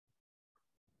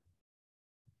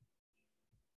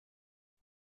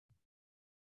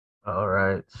All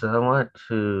right, so I want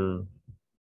to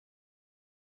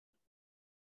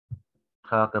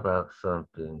talk about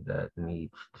something that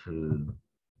needs to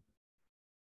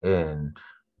end.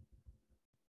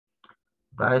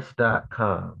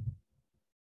 Vice.com.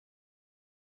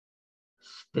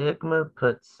 Stigma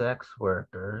puts sex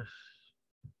workers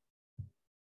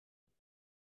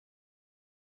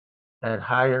at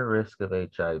higher risk of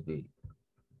HIV.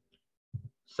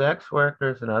 Sex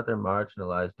workers and other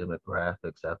marginalized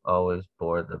demographics have always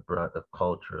bore the brunt of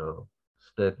cultural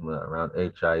stigma around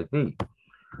HIV.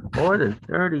 More than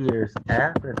 30 years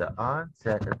after the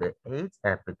onset of the AIDS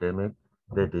epidemic,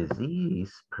 the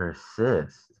disease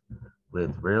persists,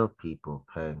 with real people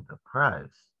paying the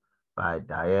price. By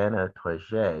Diana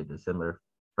Tourget, December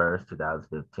 1st,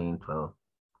 2015,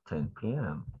 12:10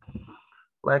 p.m.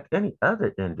 Like any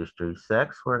other industry,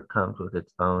 sex work comes with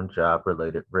its own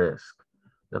job-related risk.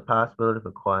 The possibility of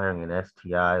acquiring an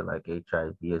STI like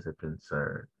HIV is a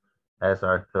concern, as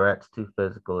are threats to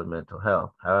physical and mental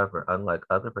health. However, unlike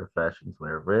other professions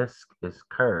where risk is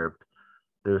curbed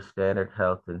through standard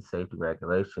health and safety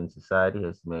regulations, society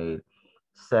has made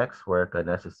sex work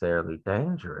unnecessarily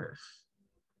dangerous.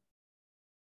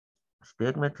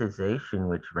 Stigmatization,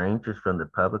 which ranges from the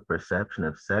public perception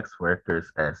of sex workers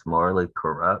as morally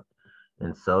corrupt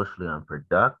and socially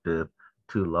unproductive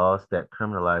to laws that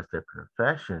criminalize their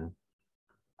profession,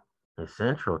 is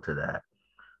central to that.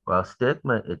 While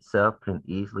stigma itself can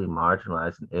easily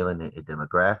marginalize and alienate a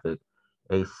demographic,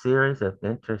 a series of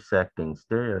intersecting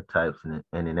stereotypes and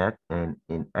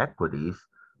inequities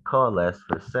coalesce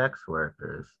for sex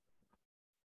workers.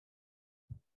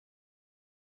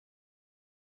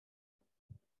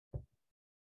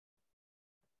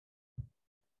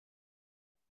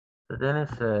 So then it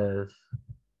says,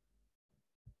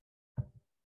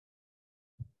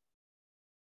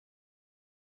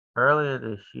 earlier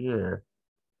this year,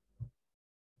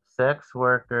 sex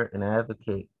worker and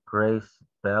advocate Grace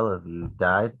Bellevue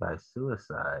died by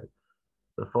suicide.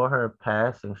 Before her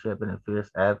passing, she had been a fierce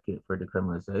advocate for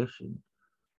decriminalization.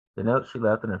 The note she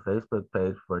left on her Facebook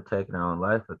page before taking her own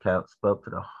life account spoke to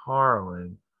the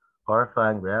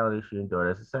horrifying reality she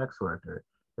endured as a sex worker.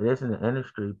 It isn't an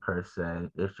industry per se,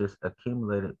 it's just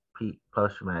accumulated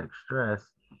post-traumatic stress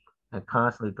and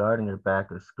constantly guarding her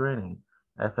back of screening.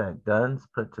 I've had guns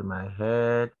put to my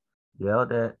head,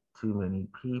 yelled at too many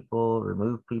people,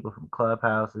 removed people from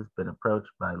clubhouses, been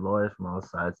approached by lawyers from all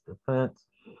sides of the fence,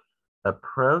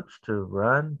 approached to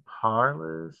run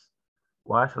parlors,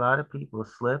 watched a lot of people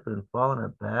slip and fall in a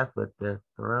bath with their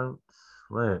throats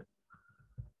slit.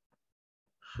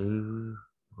 She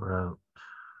wrote.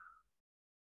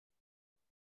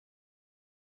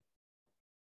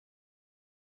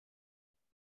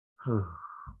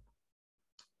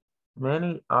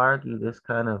 Many argue this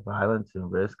kind of violence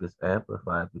and risk is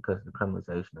amplified because of the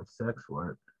criminalization of sex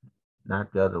work,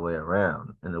 not the other way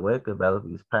around. In the wake of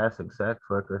Bellevue's passing, sex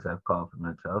workers have called for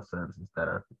mental health services that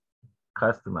are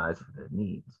customized for their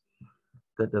needs.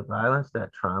 Could the violence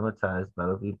that traumatized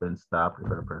Bellevue been stopped if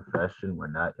her profession were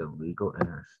not illegal in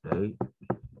her state?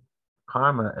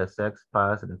 Karma, a sex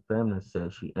positive feminist,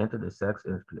 says she entered the sex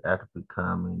industry after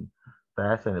becoming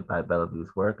fascinated by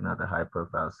Bellevue's work and other high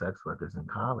profile sex workers in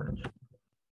college.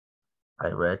 I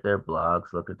read their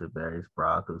blogs, looked at the various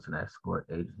brothels and escort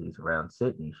agencies around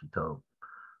Sydney, she told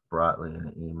Broadly in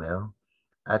an email.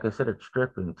 I considered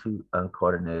stripping, too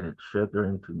uncoordinated,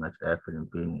 sugaring too much effort, and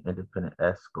being an independent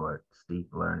escort, steep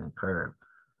learning curve.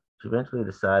 She eventually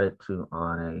decided to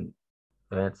on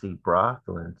a fancy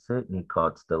brothel in Sydney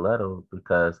called Stiletto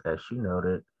because, as she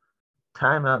noted,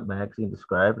 Time Out magazine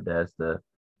described it as the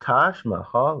Taj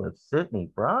Mahal of Sydney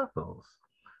brothels.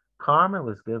 Carmen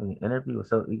was giving an interview, was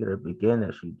so eager to begin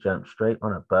that she jumped straight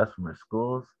on a bus from her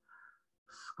school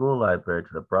library to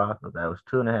the brothel. That was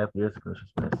 2.5 years ago.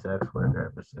 She's been a sex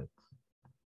worker ever since.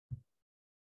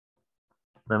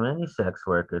 For many sex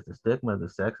workers, the stigma of the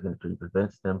sex industry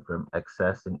prevents them from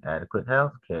accessing adequate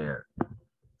health care.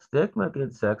 Stigma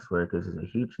against sex workers is a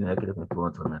huge negative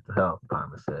influence on mental health,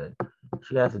 Palmer said.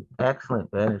 She has an excellent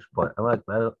vantage point. Unlike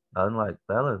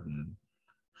Bellevue,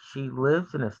 she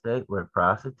lives in a state where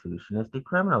prostitution is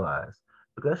decriminalized.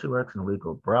 Because she works in a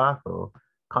legal brothel,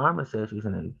 Karma says she's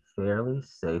in a fairly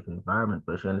safe environment,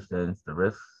 but she understands the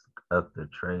risks of the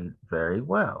trade very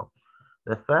well.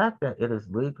 The fact that it is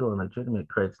legal and legitimate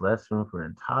creates less room for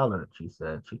intolerance, she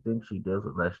said. She thinks she deals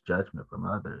with less judgment from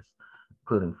others,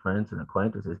 including friends and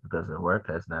acquaintances, because her work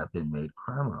has not been made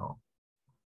criminal.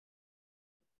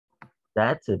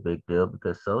 That's a big deal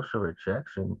because social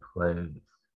rejection plays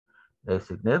a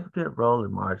significant role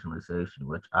in marginalization,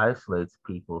 which isolates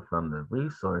people from the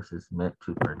resources meant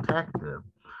to protect them.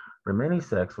 For many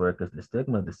sex workers, the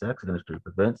stigma of the sex industry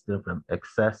prevents them from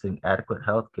accessing adequate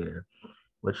health care,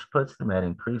 which puts them at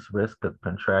increased risk of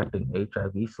contracting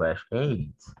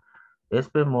HIV/AIDS. It's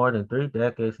been more than 3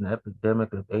 decades, and the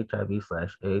epidemic of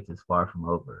HIV/AIDS is far from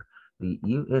over. The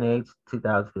UNH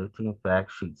 2015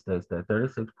 fact sheet states that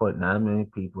 36.9 million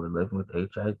people are living with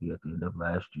HIV at the end of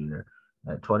last year,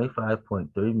 and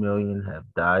 25.3 million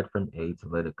have died from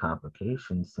AIDS-related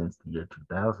complications since the year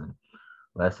 2000.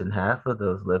 Less than half of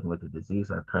those living with the disease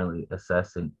are currently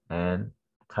assessing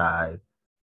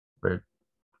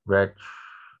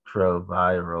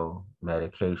antiretroviral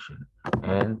medication.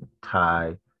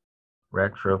 Anti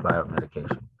retroviral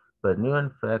medication. But new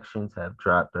infections have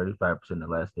dropped 35% in the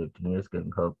last 15 years,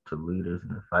 giving hope to leaders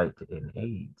in the fight to end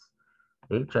AIDS.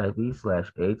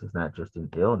 HIV/AIDS is not just an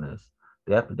illness.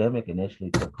 The epidemic initially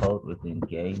took hold within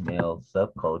gay male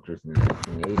subcultures in the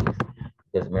 1980s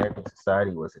because American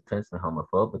society was intensely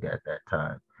homophobic at that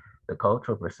time. The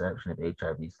cultural perception of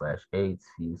HIV/AIDS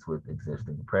fused with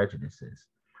existing prejudices.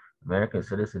 American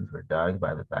citizens were dying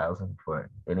by the thousands before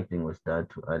anything was done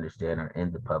to understand or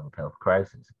end the public health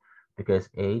crisis. Because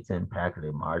AIDS impacted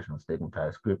a marginal,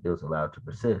 stigmatized group, it was allowed to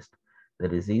persist. The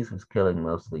disease was killing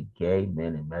mostly gay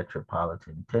men in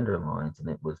metropolitan tenderloins, and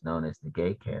it was known as the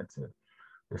gay cancer.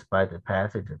 Despite the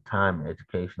passage of time and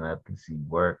educational advocacy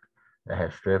work that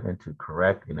has striven to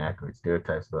correct inaccurate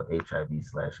stereotypes about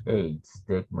HIV/AIDS,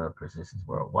 stigma persists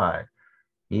worldwide.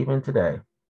 Even today,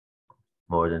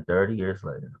 more than 30 years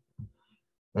later,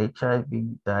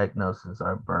 HIV diagnoses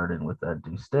are burdened with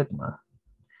undue stigma.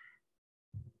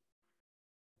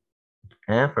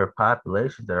 And for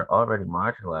populations that are already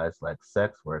marginalized, like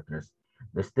sex workers,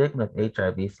 the stigma of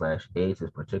HIV/AIDS is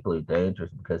particularly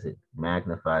dangerous because it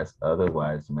magnifies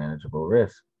otherwise manageable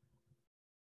risks.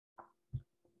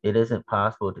 It isn't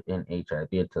possible to end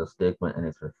HIV until stigma and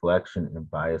its reflection in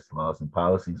biased laws and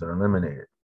policies are eliminated.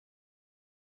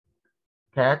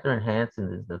 Catherine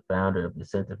Hansen is the founder of the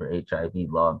Center for HIV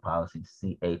Law and Policy,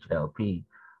 CHLP.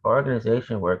 Our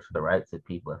organization works for the rights of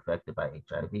people affected by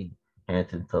HIV.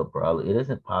 Hansen told broadly, it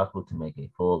isn't possible to make a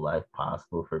full life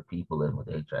possible for people living with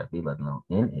HIV, let alone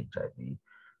in HIV,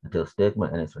 until stigma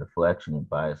and its reflection in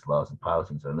biased laws and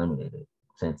policies are eliminated.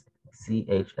 Since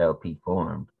CHLP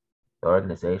formed, the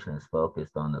organization is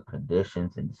focused on the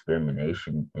conditions and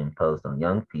discrimination imposed on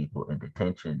young people in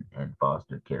detention and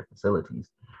foster care facilities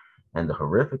and the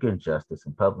horrific injustice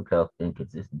and public health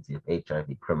inconsistency of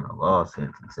HIV criminal laws,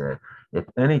 Henson said. If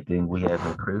anything, we have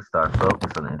increased our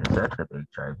focus on the intersection of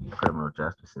HIV, criminal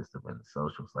justice system, and the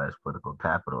social/political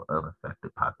capital of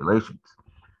affected populations.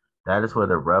 That is where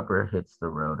the rubber hits the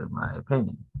road, in my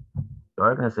opinion. The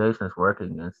organization is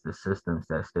working against the systems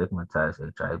that stigmatize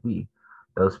HIV.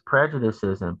 Those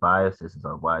prejudices and biases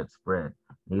are widespread,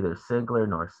 neither singular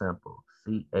nor simple.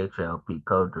 CHLP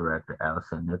co-director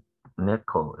Allison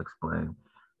Nicole explained.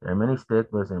 There are many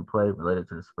stigmas in play related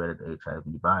to the spread of the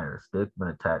HIV virus. Stigma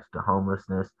attached to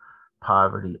homelessness,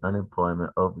 poverty,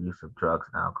 unemployment, overuse of drugs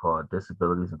and alcohol,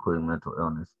 disabilities, including mental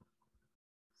illness,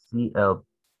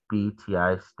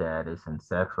 CLBTI status, and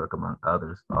sex work, among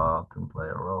others, all can play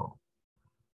a role.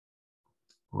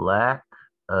 Lack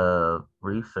of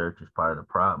research is part of the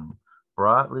problem.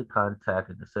 Broadly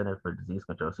contacted the Center for Disease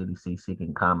Control, CDC,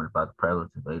 seeking comment about the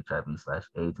prevalence of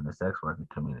HIV/AIDS in the sex working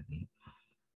community.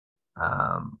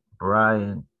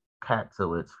 Brian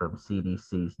Katzowitz from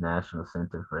CDC's National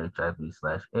Center for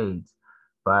HIV/AIDS,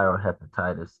 viral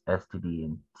hepatitis, STD,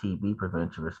 and TB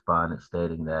prevention responded,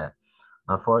 stating that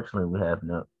unfortunately we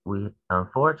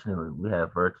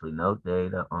have virtually no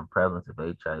data on prevalence of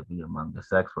HIV among the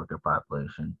sex worker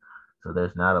population, so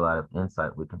there's not a lot of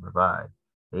insight we can provide.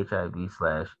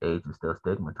 HIV/AIDS is still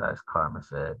stigmatized, Karma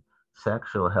said.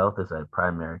 Sexual health is a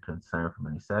primary concern for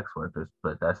many sex workers,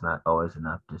 but that's not always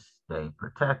enough to stay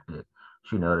protected.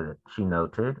 She noted,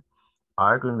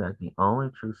 arguing that the only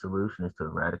true solution is to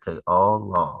eradicate all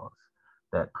laws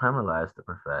that criminalize the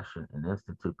profession and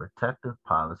institute protective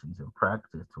policies and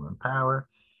practices to empower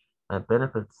and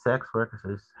benefit sex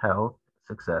workers' health,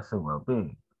 success, and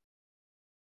well-being.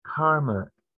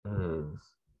 Karma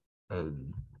is a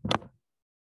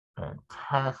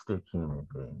fantastic human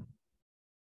being.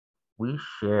 We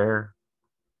share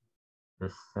the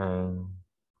same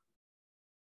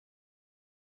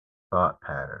thought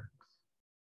patterns.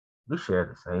 We share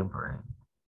the same brain.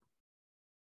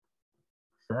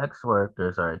 Sex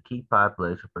workers are a key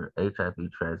population for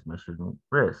HIV transmission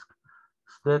risk.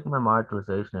 Stigma,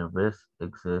 marginalization, and risk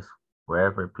exist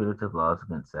wherever punitive laws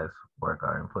against sex work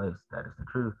are in place. That is the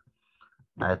truth.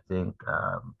 I think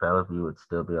Bellevue would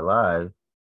still be alive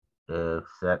if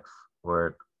sex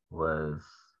work was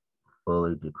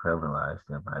fully decriminalized,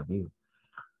 in my view.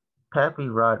 Pepe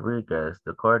Rodriguez,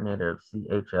 the coordinator of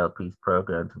CHLP's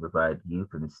program to provide youth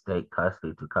in state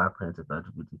custody to comprehensive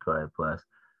LGBTQIA plus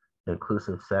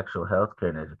inclusive sexual health care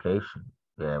and education.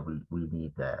 Yeah, we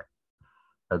need that.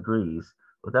 Agrees.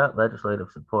 Without legislative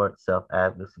support,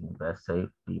 self-advocacy and best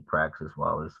safety practices will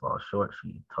always fall short,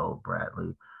 she told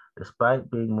Bradley. Despite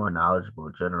being more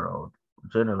knowledgeable generally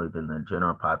than the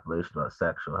general population about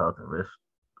sexual health and risk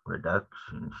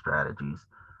reduction strategies,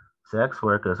 sex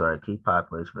workers are a key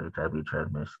population for HIV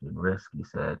transmission risk, he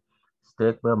said.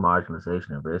 Stigma,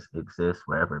 marginalization, and risk exists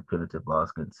wherever punitive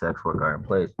laws against sex work are in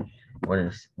place.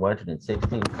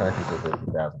 116 countries as of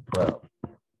 2012.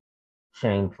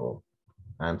 Shameful.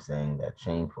 I'm saying that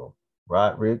shameful.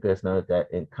 Rodriguez noted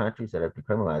that in countries that have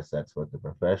decriminalized sex work, the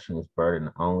profession is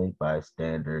burdened only by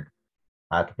standard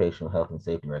occupational health and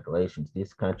safety regulations.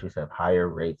 These countries have higher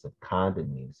rates of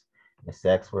condom use, and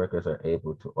sex workers are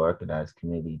able to organize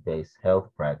community-based health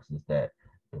practices that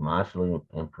demonstrably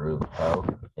improve health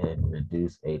and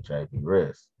reduce HIV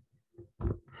risk.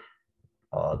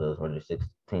 All those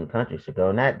 116 countries should go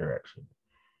in that direction.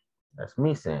 That's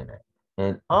me saying that.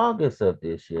 In August of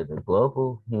this year, the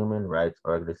global human rights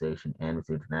organization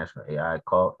Amnesty International AI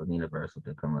called for the universal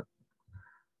decriminalization.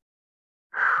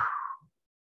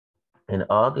 In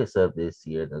August of this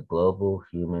year, the global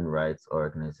human rights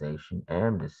organization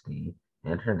Amnesty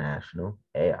International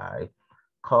AI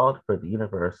called for the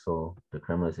universal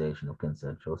decriminalization of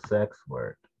consensual sex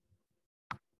work.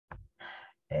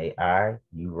 AI,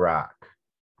 you rock.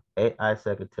 AI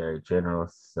Secretary General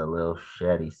Salil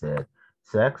Shetty said,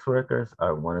 sex workers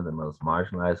are one of the most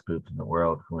marginalized groups in the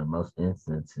world who in most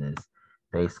instances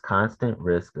face constant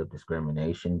risk of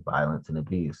discrimination, violence, and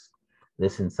abuse.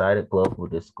 This incited global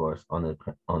discourse on the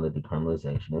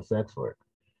decriminalization of sex work.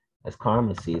 As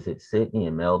Carmen sees it, Sydney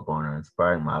and Melbourne are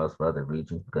inspiring models for other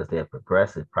regions because they have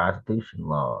progressive prostitution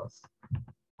laws.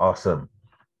 Awesome.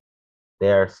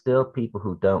 There are still people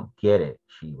who don't get it,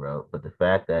 she wrote, but the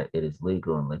fact that it is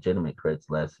legal and legitimate creates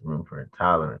less room for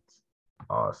intolerance.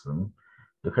 Awesome.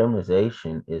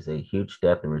 Decriminalization is a huge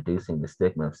step in reducing the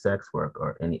stigma of sex work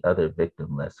or any other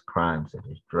victimless crime such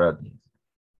as drug use.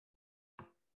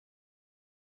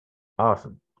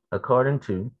 Awesome. According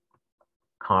to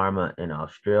Karma in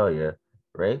Australia,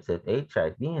 rates of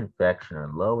HIV infection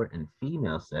are lower in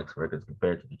female sex workers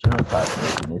compared to the general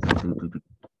population. This is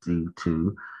due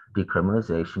to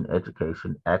decriminalization,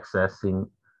 education, accessing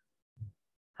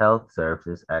health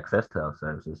services, access to health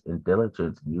services, and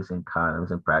diligence in using condoms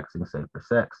and practicing safer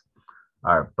sex.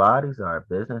 Our bodies are our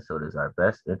business, so it is our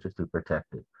best interest to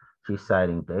protect it. She's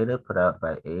citing data put out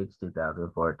by AIDS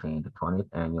 2014, the 20th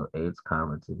annual AIDS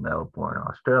conference in Melbourne,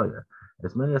 Australia.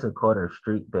 As many as a quarter of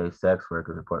street-based sex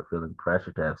workers report feeling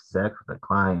pressure to have sex with a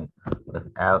client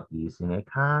without using a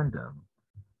condom.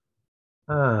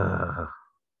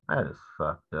 That is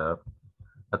fucked up.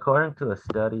 According to a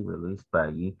study released by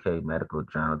UK medical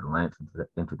journal The Lancet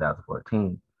in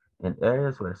 2014, in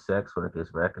areas where sex work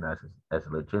is recognized as a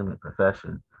legitimate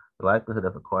profession, the likelihood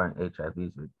of acquiring HIV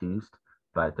is reduced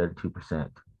by 32%.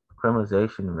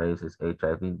 Criminalization raises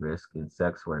HIV risk in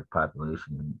sex work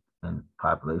populations in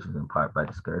part by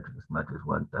discouraging as much as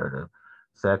one-third of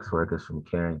sex workers from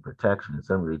carrying protection. In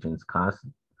some regions,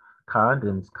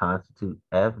 condoms constitute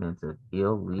evidence of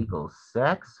illegal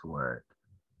sex work.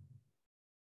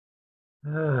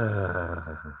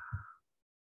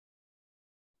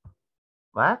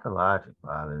 Lack of logic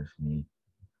bothers me.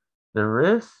 The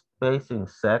risks facing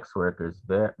sex workers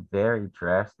vary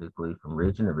drastically from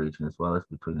region to region, as well as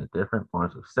between the different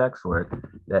forms of sex work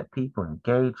that people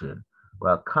engage in.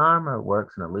 While Karma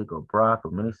works in a legal brothel,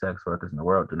 many sex workers in the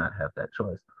world do not have that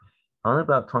choice. Only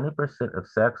about 20% of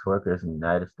sex workers in the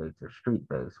United States are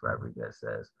street-based, Rodriguez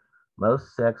says.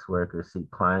 Most sex workers see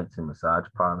clients in massage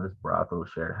parlors, brothels,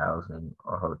 shared housing,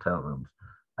 or hotel rooms,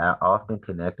 often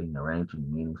connecting and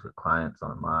arranging meetings with clients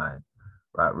online.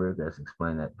 Rodriguez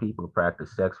explained that people who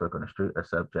practice sex work on the street are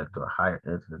subject to a higher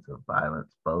incidence of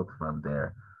violence, both from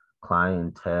their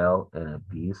clientele and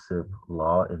abusive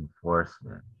law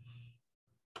enforcement.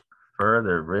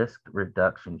 Further, risk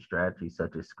reduction strategies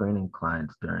such as screening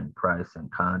clients during price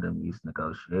and condom use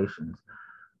negotiations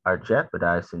are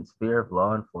jeopardized since fear of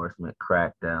law enforcement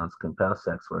crackdowns compel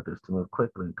sex workers to move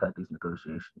quickly and cut these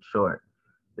negotiations short.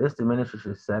 This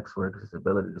diminishes sex workers'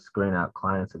 ability to screen out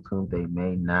clients with whom they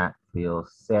may not feel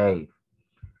safe.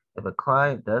 If a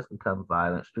client does become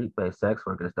violent, street-based sex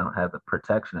workers don't have the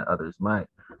protection that others might.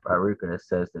 Rodriguez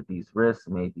says that these risks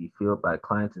may be fueled by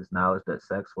clients' knowledge that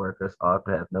sex workers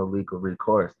often have no legal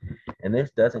recourse. And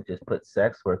this doesn't just put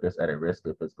sex workers at a risk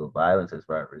of physical violence, as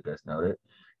Rodriguez noted.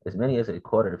 As many as a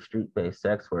quarter of street-based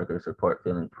sex workers report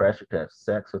feeling pressure to have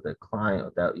sex with a client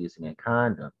without using a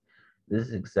condom. This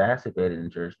is exacerbated in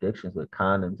jurisdictions with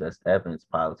condoms as evidence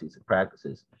policies and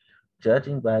practices.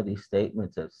 Judging by the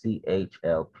statements of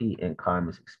CHLP and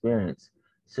Karma's experience,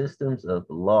 systems of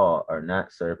law are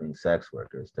not serving sex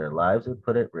workers. Their lives are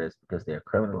put at risk because they are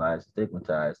criminalized,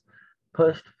 stigmatized,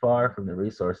 pushed far from the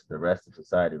resources the rest of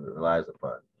society relies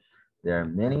upon. There are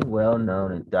many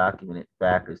well-known and documented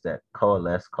factors that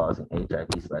coalesce causing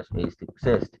HIV/AIDS to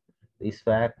persist. These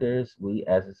factors we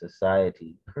as a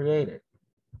society created.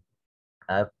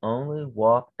 I've only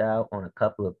walked out on a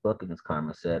couple of bookings,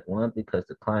 Karma said. One because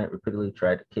the client repeatedly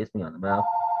tried to kiss me on the mouth.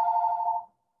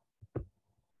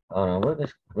 Oh no,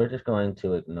 we're just going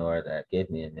to ignore that. Give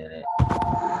me a minute.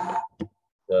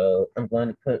 So I'm going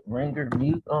to put ringer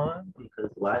mute on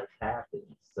because life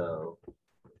happens. So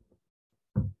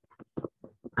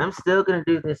I'm still going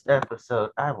to do this episode.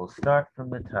 I will start from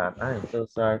the top. I am so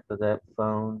sorry for that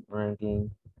phone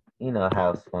ringing. You know,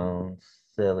 house phones.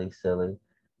 Silly, silly.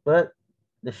 But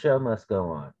the show must go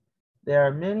on. There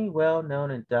are many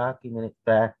well-known and documented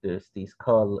factors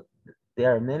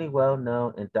there are many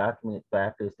well-known and documented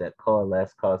factors that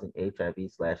coalesce causing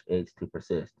HIV/AIDS to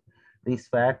persist. These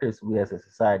factors we as a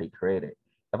society created.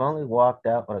 I've only walked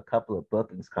out on a couple of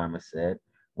bookings, Karma said.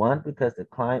 One because the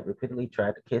client repeatedly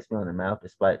tried to kiss me on the mouth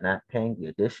despite not paying the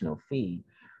additional fee.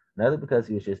 Another because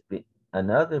he was just be-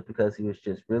 Another because he was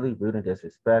just really rude and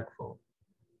disrespectful.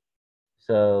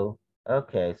 So,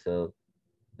 okay, so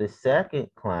the second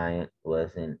client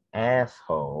was an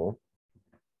asshole.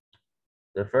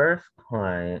 The first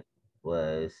client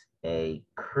was a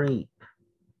creep,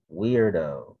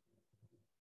 weirdo.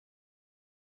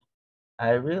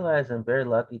 I realize I'm very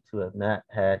lucky to have not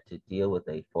had to deal with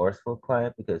a forceful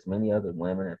client because many other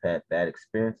women have had bad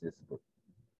experiences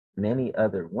many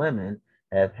other women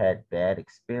have had bad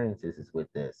experiences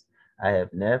with this. I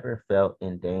have never felt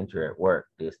in danger at work.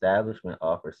 The establishment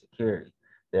offers security.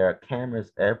 There are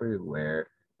cameras everywhere,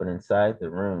 but inside the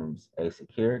rooms, a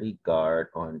security guard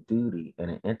on duty and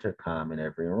an intercom in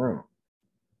every room.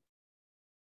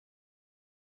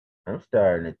 I'm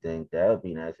starting to think that would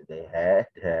be nice if they had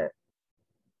that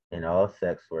in all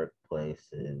sex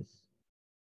workplaces.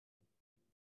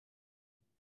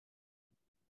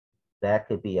 That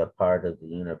could be a part of the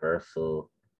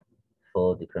universal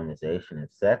full decriminalization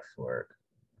of sex work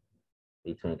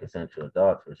between consensual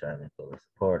adults, which I'm in full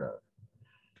support of.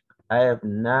 I have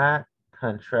not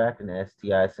contracted an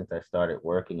STI since I started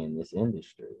working in this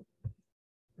industry.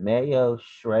 Mayo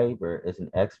Schreiber is an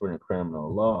expert in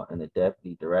criminal law and the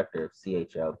deputy director of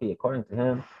CHLP. According to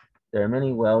him, there are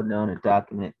many well-known and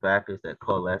documented factors that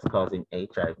coalesce causing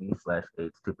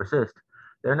HIV/AIDS to persist.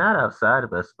 They're not outside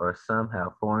of us or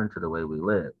somehow foreign to the way we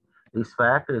live. These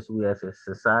factors we as a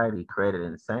society created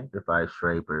and sanctified,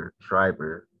 Schreiber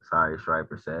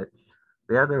said.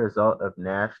 They are the result of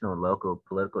national and local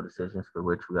political decisions for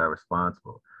which we are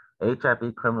responsible.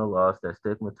 HIV criminal laws that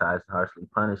stigmatize and harshly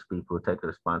punish people who take the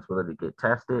responsibility to get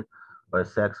tested, or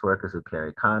sex workers who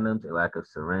carry condoms, a lack of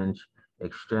syringe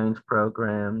exchange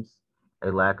programs,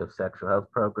 a lack of sexual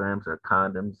health programs or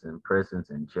condoms in prisons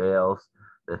and jails,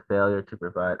 the failure to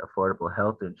provide affordable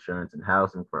health insurance and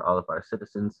housing for all of our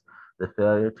citizens, the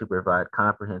failure to provide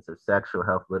comprehensive sexual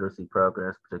health literacy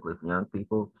programs, particularly for young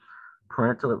people,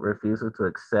 parental refusal to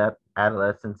accept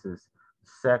adolescents'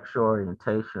 sexual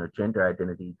orientation or gender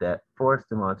identity that forced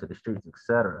them onto the streets,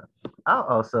 etc. I'll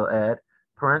also add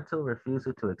parental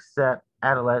refusal to accept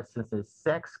adolescents'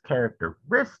 sex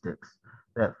characteristics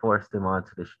that forced them onto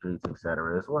the streets,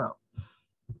 etc. as well.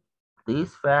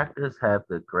 These factors have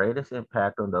the greatest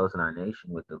impact on those in our nation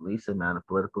with the least amount of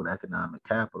political and economic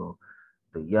capital: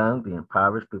 the young, the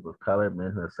impoverished, people of color,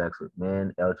 men who have sex with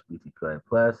men, LGBTQI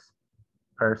plus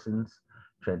persons,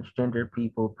 transgender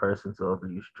people, persons who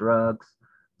overuse drugs,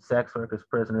 sex workers,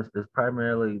 prisoners. It's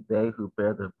primarily they who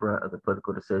bear the brunt of the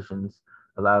political decisions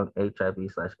allowing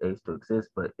HIV/AIDS to exist,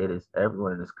 but it is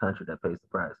everyone in this country that pays the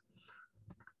price.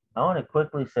 I want to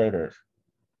quickly say this.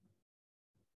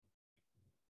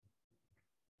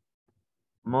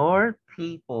 More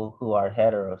people who are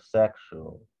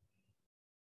heterosexual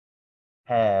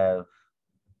have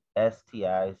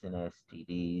STIs and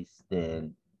STDs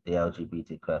than the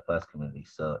LGBTQ plus community.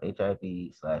 So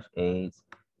HIV/AIDS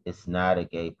is not a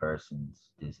gay person's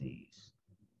disease.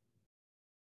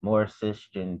 More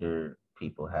cisgender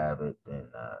people have it than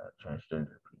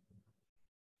transgender people.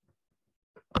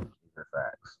 These are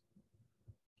facts.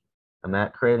 I'm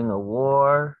not creating a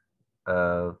war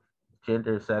of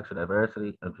gender, sexual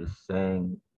diversity. I'm just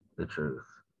saying the truth.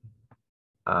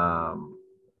 Um,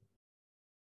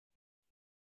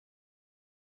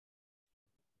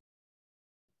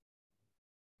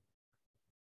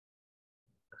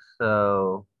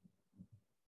 So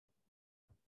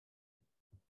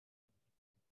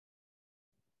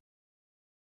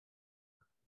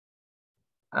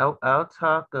I'll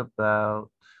talk about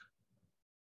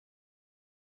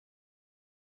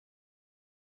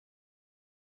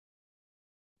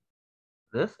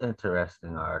this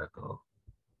interesting article.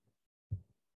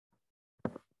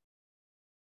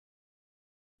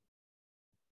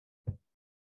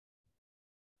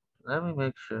 Let me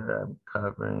make sure I'm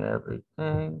covering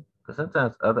everything. Because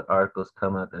sometimes other articles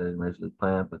come out that I didn't originally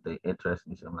plan, but they interest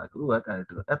me. So I'm like, ooh, I gotta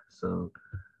do an episode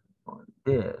on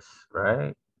this,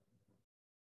 right?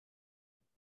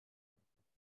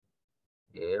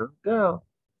 Here we go.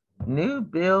 New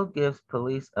bill gives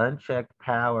police unchecked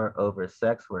power over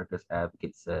sex workers,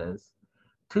 advocate says.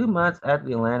 2 months after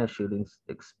the Atlanta shootings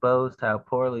exposed how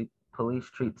poorly police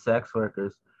treat sex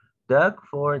workers, Doug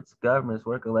Ford's government's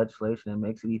working legislation that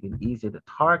makes it even easier to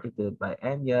target them by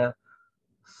Anya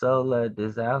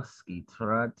Sola-Dezowski,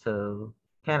 Toronto,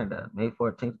 Canada, May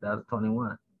 14,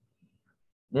 2021.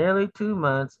 Nearly 2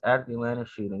 months after the Atlanta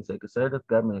shootings, the conservative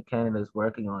government of Canada is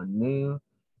working on new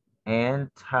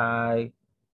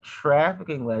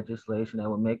anti-trafficking legislation that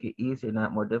will make it easier,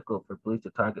 not more difficult, for police to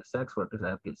target sex workers,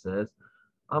 advocate says.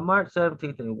 On March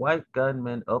 17th, a white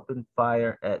gunman opened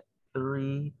fire at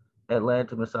 3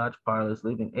 Atlanta massage parlors,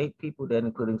 leaving 8 people dead,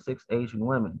 including 6 Asian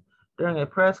women. During a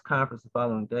press conference the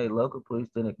following day, local police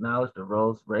didn't acknowledge the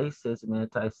roles racism and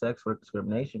anti-sex work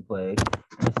discrimination played.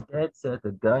 Instead, said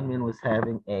the gunman was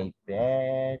having a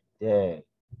bad day.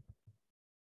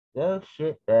 Those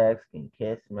shitbags can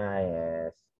kiss my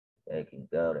ass. They can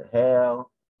go to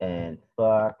hell and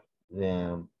fuck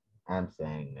them. I'm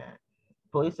saying that.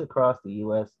 Police across the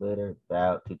U.S. later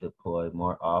vowed to deploy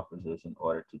more officers in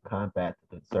order to combat the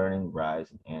concerning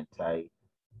rise in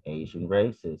anti-Asian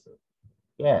racism.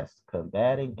 Yes,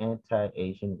 combating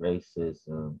anti-Asian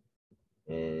racism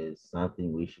is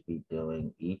something we should be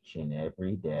doing each and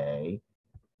every day.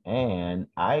 And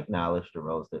I acknowledge the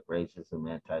roles that racism and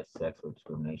anti-sex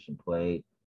discrimination played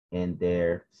in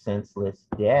their senseless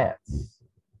deaths,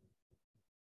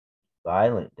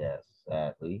 violent deaths,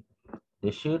 sadly.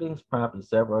 The shootings prompted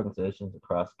several organizations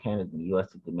across Canada and the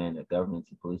U.S. to demand that governments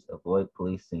and police avoid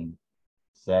policing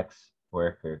sex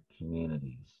worker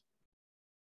communities.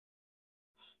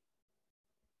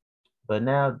 But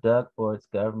now Doug Ford's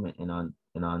government in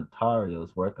Ontario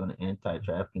is working on an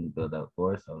anti-trafficking bill that will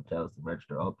force hotels to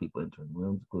register all people entering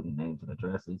rooms, including names and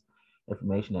addresses,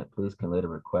 information that police can later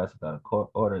request without a court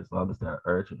order as long as there are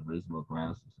urgent and reasonable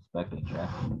grounds to suspect a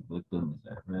trafficking victim is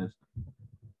at risk.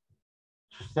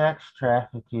 Sex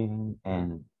trafficking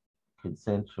and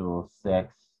consensual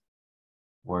sex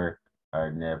work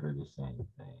are never the same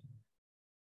thing.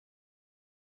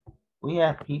 We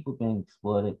have people being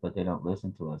exploited, but they don't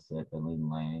listen to us, said Eileen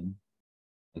Lang,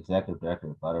 executive director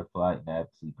of Butterfly, an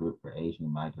advocacy group for Asian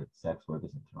migrant sex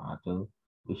workers in Toronto.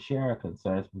 We share our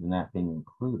concerns with not being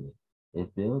included.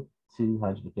 If Bill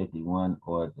 251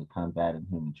 or the Combating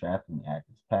Human Trafficking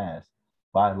Act is passed,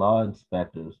 by law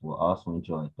inspectors will also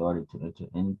enjoy authority to enter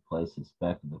any place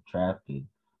suspected of trafficking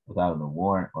without a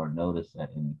warrant or notice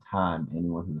at any time.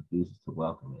 Anyone who refuses to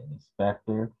welcome an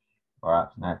inspector or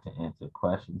opts not to answer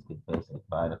questions can face a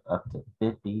fine of up to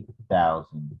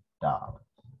 $50,000.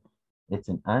 It's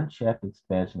an unchecked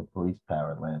expansion of police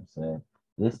power, Lamb said.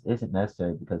 This isn't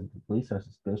necessary because if the police are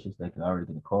suspicious, they can already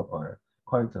get a court order.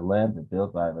 According to Lamb, the bill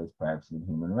violates privacy and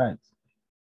human rights.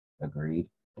 Agreed.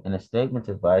 In a statement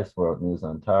to Vice World News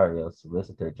Ontario,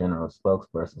 Solicitor General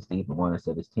spokesperson Stephen Warner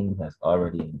said his team has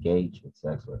already engaged with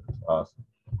sex workers. Awesome.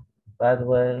 By the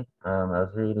way, I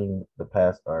was reading the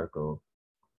past article.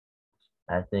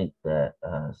 I think that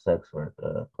sex work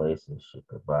places should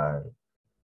provide,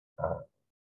 uh,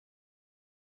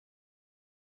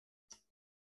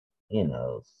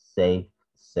 safe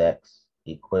sex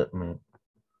equipment.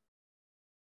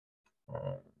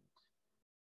 And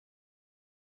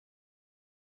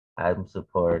I'm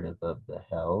supportive of the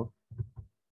health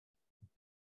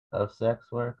of sex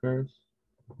workers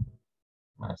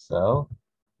myself.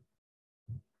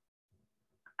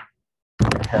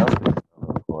 Health is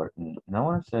so important. And I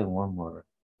want to say one more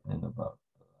thing about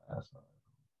the last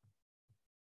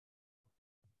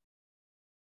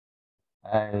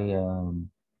one.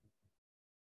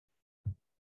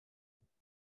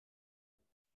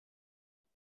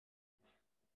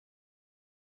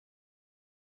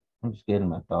 I'm just getting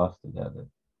my thoughts together.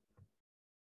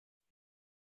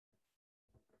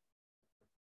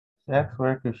 Sex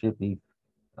workers should be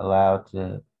allowed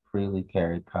to freely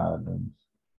carry condoms.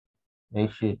 They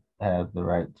should have the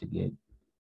right to get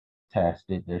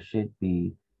tested. There should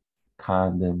be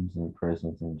condoms in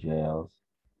prisons and jails.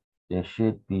 There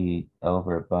should be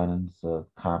overabundance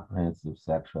of comprehensive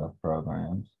sexual health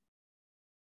programs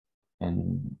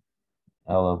and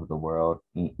all over the world,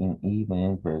 even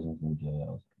in prisons and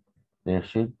jails. There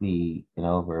should be an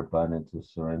overabundance of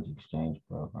syringe exchange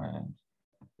programs.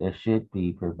 There should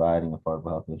be providing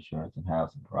affordable health insurance and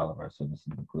housing for all of our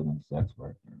citizens, including sex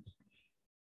workers.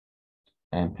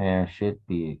 And parents should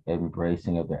be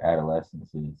embracing of their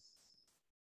adolescence's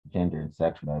gender and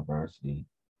sexual diversity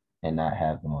and not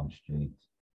have them on the streets.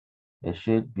 There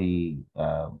should be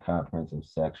comprehensive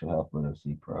sexual health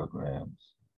literacy programs,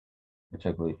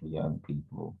 particularly for young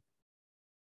people.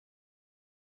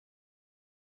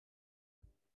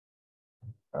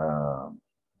 Um,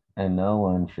 and no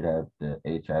one should have the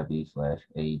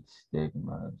HIV/AIDS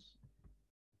stigmas.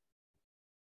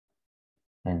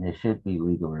 And there should be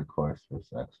legal recourse for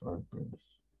sex workers.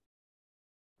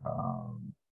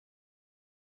 Um,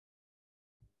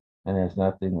 and there's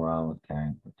nothing wrong with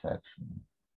carrying protection.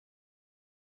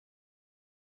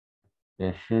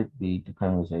 There should be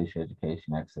decriminalization,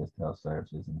 education, access to health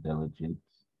services, and diligence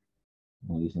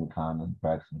in using condoms,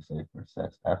 practicing safer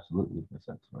sex, absolutely for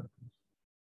sex workers.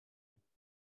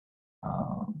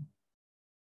 Um,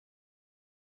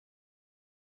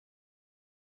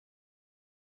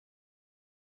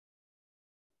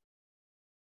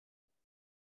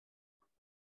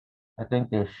 I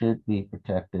think there should be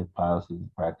protective policies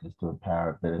and practice to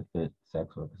empower, benefit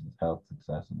sex workers' health,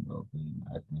 success, and well-being.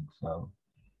 I think so.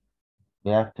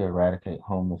 We have to eradicate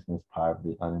homelessness,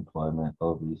 poverty, unemployment,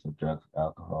 overuse of drugs,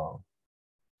 alcohol,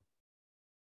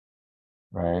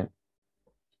 right?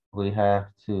 We have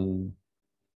to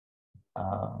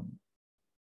um,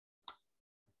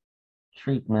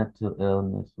 treat mental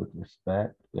illness with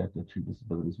respect. We have to treat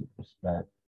disabilities with respect.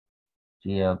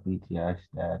 GLBTI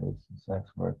status and sex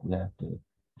work, we have to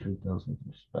treat those with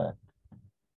respect.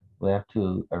 We have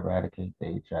to eradicate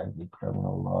the HIV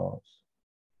criminal laws.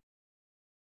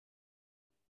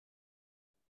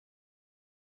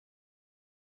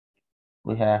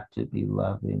 We have to be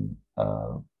loving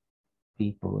of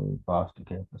people in foster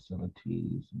care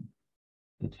facilities and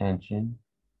detention,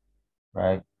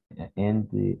 right? In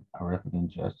the horrific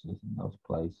injustice in those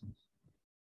places.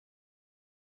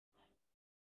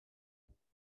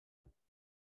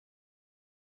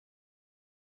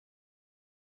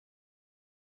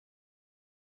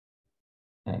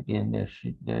 And again,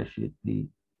 there should be.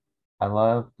 I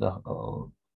love the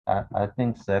whole. I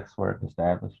think sex work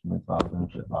establishments often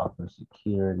should offer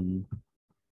security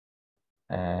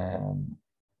and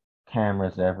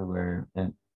cameras everywhere,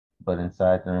 and but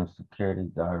inside the room, security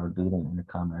guard will do the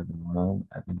intercom every room.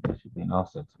 I think there should be no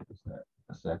such as that.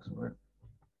 A sex work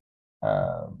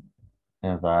um,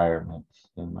 environments,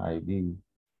 in my view.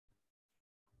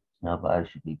 Nobody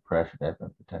should be pressured as to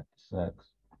protect the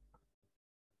sex.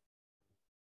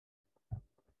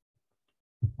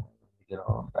 Get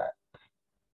on back to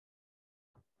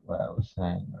what I was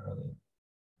saying earlier.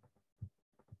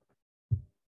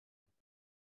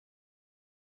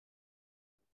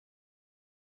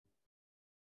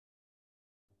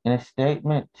 In a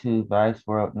statement to Vice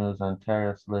World News,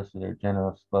 Ontario Solicitor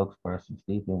General spokesperson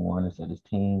Stephen Warner said his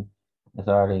team is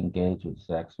already engaged with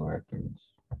sex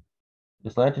workers.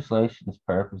 This legislation's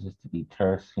purpose is to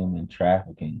deter human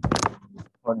trafficking.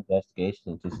 For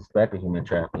investigations into suspected human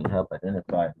trafficking, help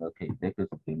identify and locate victims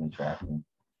of human trafficking.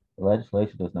 The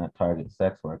legislation does not target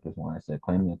sex workers, Warner said,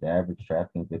 claiming that the average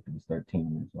trafficking victim is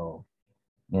 13 years old.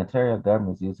 The Ontario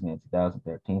government is using a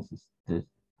 2013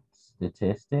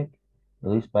 statistic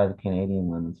released by the Canadian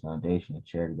Women's Foundation, a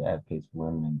charity that advocates for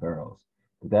women and girls.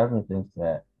 The government thinks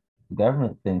that the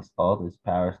government thinks all this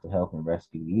power is to help and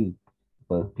rescue youth,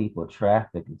 but if people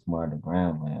traffic, it's more on the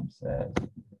ground, Lamb says.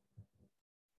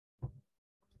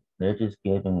 They're just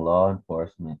giving law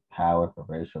enforcement power for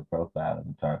racial profiling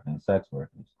and targeting sex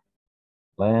workers.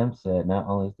 Lamb said not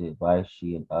only is the advice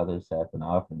she and others have been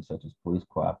offering, such as police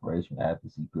cooperation with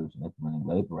advocacy groups and implementing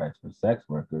labor rights for sex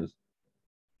workers,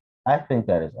 I think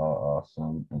that is all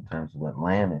awesome in terms of what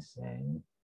Lamb is saying.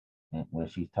 And when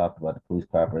she talked about the police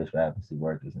cooperation with advocacy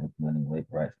workers and implementing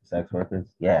labor rights for sex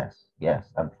workers, yes,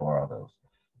 yes, I'm for all those.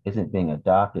 Isn't being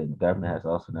adopted, the government has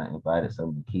also not invited some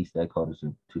of the key stakeholders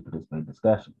to participate in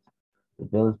discussions. The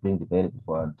bill is being debated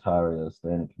before Ontario's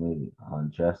Standing Committee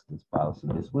on Justice Policy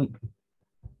this week.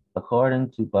 According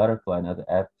to Butterfly and other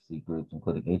advocacy groups,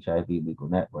 including HIV Legal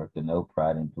Network, the No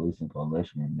Pride in Policing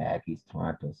Coalition, and Maggie's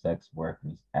Toronto Sex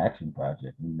Workers Action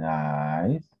Project,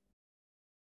 nice.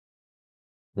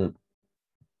 The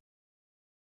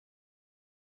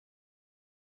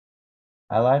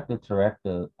I like the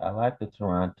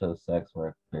Toronto Sex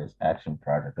Workers Action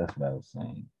Project. That's what I was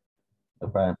saying. the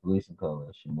Private Policing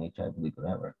Coalition, HIV Legal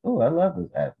Network. Oh, I love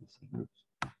those advocacy groups.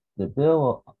 The bill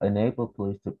will enable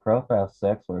police to profile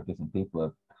sex workers and people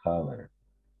of color.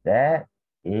 That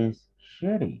is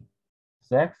shitty.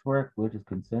 Sex work, which is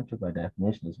consensual by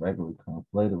definition, is regularly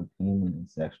conflated with human and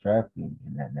sex trafficking,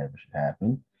 and that never should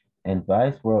happen. And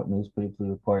Vice World News previously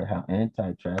reported how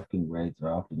anti-trafficking raids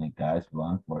are often a guise for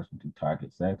law enforcement to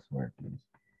target sex workers.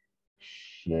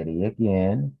 Shitty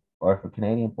again. Or for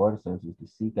Canadian Border Services to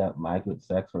seek out migrant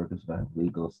sex workers who have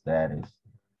legal status.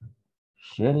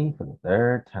 Shitty for the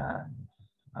third time.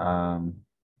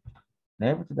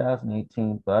 Neighbor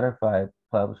 2018, Butterfly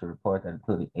published a report that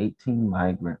included 18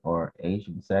 migrant or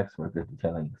Asian sex workers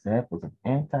detailing examples of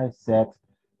anti-sex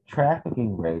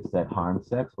trafficking rates that harm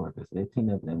sex workers. 15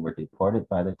 of them were deported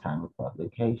by the time of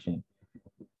publication.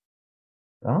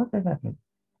 The only thing I can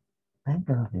think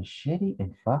of is shitty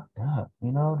and fucked up.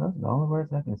 You know, those are the only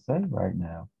words I can say right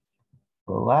now.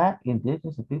 Black,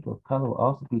 Indigenous, and people of color will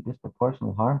also be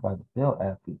disproportionately harmed by the bill,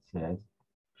 advocate says.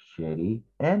 Shitty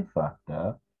and fucked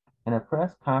up. In a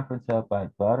press conference held by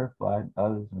Butterfly and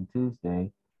others on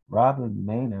Tuesday, Robin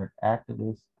Maynard,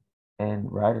 activist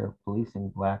and writer of Policing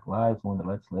Black Lives, warned the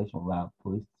legislation will allow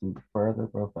police to further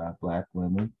profile Black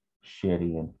women.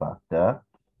 Shitty and fucked up.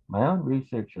 My own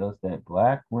research shows that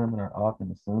Black women are often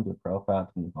assumed or profiled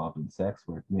to be involved in sex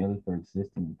work merely for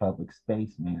existing in public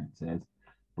space, Maynard says.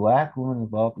 Black women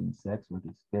involved in sex work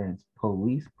experience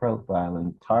police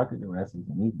profiling, targeted arrests,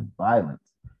 and even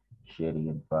violence. Shitty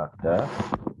and fucked up.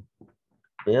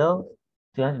 Bill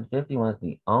 251 is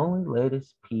the only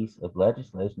latest piece of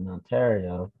legislation in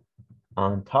Ontario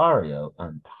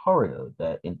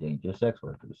that endangers sex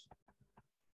workers.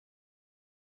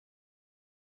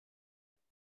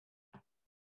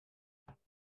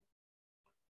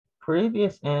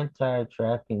 Previous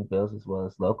anti-trafficking bills, as well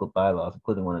as local bylaws,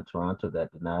 including one in Toronto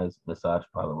that denies massage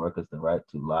parlor workers the right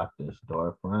to lock their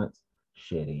storefronts,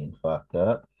 shitty and fucked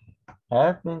up,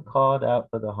 have been called out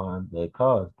for the harm they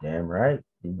cause. Damn right,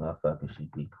 these motherfuckers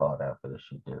should be called out for the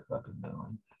shit they're fucking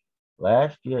doing.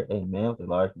 Last year, a man with a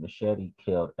large machete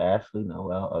killed Ashley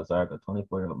Noel Ozark, a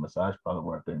 24-year-old massage parlor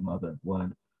worker and mother of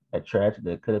one. A tragedy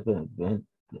that could have been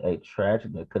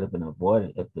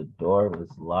avoided if the door was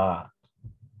locked.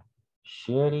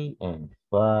 Shitty and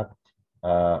fucked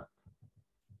up.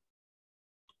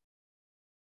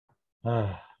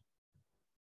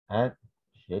 That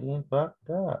shitty and fucked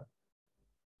up.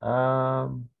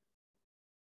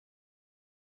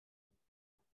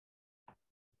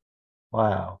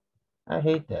 Wow. I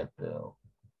hate that bill.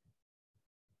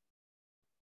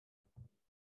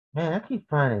 Man, I keep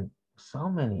finding so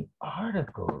many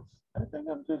articles. I think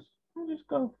I'm just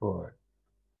go for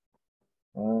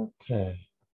it. Okay.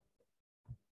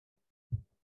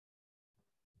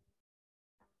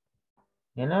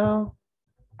 You know,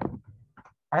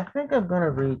 I think I'm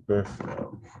gonna read this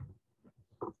though.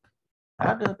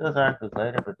 I'll do those articles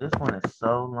later, but this one is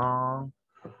so long.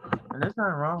 And there's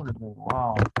nothing wrong with it being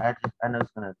long. I know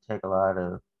it's gonna take a lot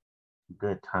of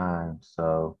good time.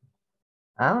 So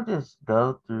I'll just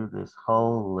go through this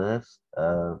whole list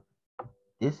of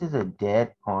this is a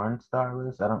dead porn star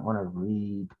list. I don't want to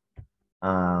read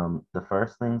the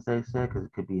first things they said because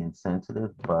it could be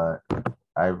insensitive, but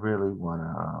I really want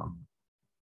to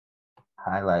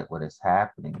highlight what is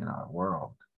happening in our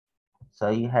world.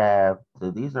 So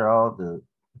these are all the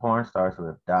porn stars who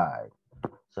have died.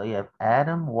 So you have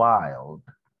Adam Wilde.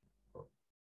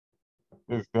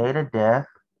 His date of death,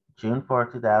 June 4,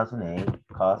 2008.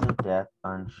 Cause of death,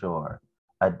 unsure.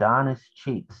 Adonis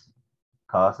Cheeks.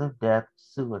 Cause of death,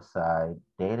 suicide.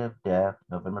 Date of death,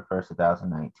 November 1st,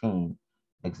 2019.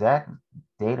 Exact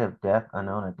date of death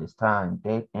unknown at this time.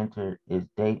 Date entered is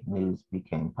date news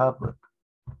became public.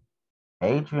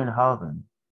 Adrian Hoven.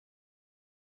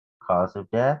 Cause of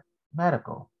death,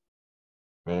 medical.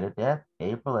 Date of death,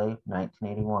 April 8th,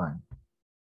 1981.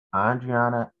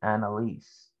 Adriana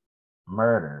Annalise.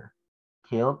 Murder.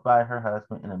 Killed by her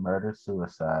husband in a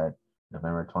murder-suicide,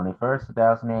 November 21st,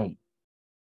 2008.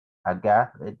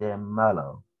 Agatha de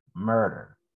Mello.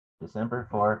 Murder. December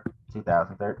 4th,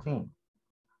 2013.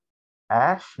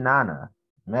 Ash Nana.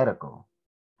 Medical.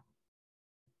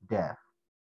 Death.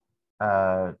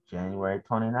 January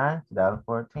 29th,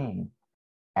 2014.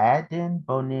 Adin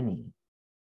Bonini.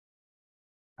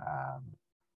 Um,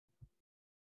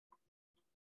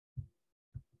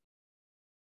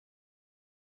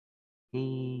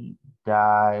 he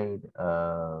died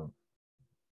of.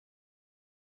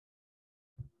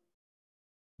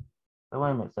 So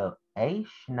wait a minute. So Aiche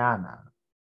Nana,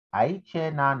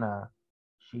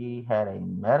 she had a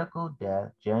medical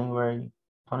death January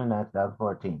 29th,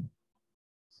 2014.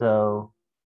 So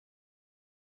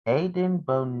Aiden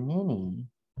Bonini,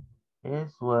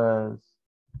 his was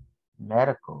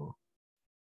medical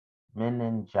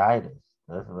meningitis.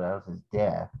 That was his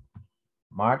death.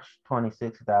 March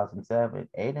 26, 2007,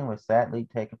 Aiden was sadly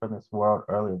taken from this world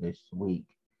earlier this week.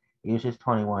 He was just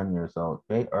 21 years old.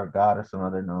 Fate or God or some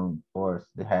other known force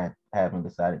had having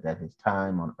decided that his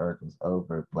time on Earth was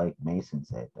over. Blake Mason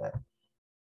said that.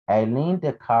 Aileen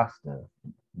DaCosta,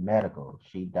 medical.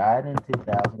 She died in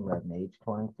 2011, age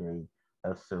 23,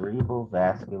 of cerebral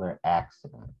vascular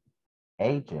accident.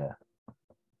 Aja,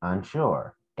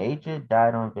 unsure. Aja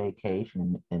died on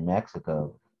vacation in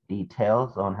Mexico.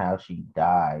 Details on how she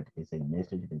died is a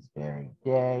mystery to this very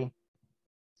day.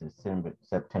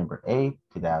 September 8th,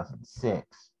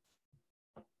 2006.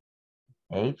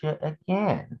 Aja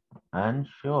again,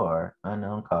 unsure,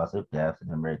 unknown cause of death,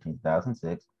 September 18th,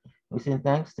 2006. We send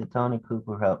thanks to Tony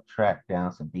Cooper who helped track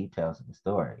down some details of the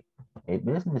story. A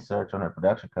business search on her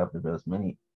production company reveals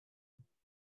many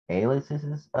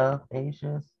aliases of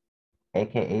Asia's,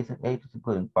 AKAs of Asia's,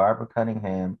 including Barbara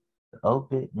Cunningham. The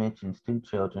obit mentions two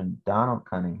children, Donald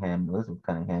Cunningham, Elizabeth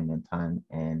Cunningham,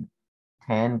 and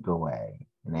Tanguay,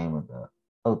 the name of the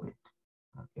obit.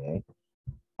 Okay.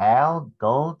 Al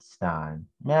Goldstein,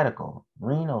 medical,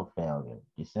 renal failure,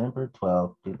 December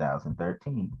 12,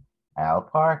 2013. Al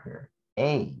Parker,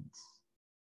 AIDS,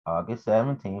 August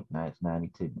 17th,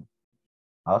 1992.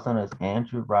 Also known as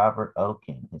Andrew Robert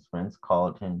Oken. His friends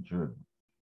called him Drew.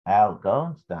 Al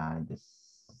Goldstein, the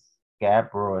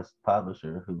scabrous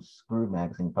publisher whose Screw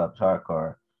magazine published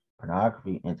hardcore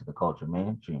pornography into the culture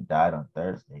mainstream, died on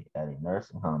Thursday at a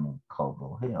nursing home in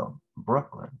Cobble Hill,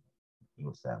 Brooklyn. He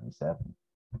was 77.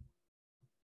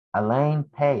 Elaine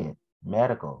Payette,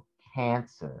 medical,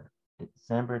 cancer.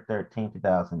 December 13,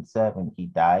 2007, he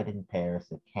died in Paris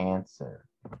of cancer.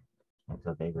 And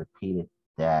so they repeated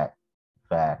that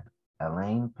fact.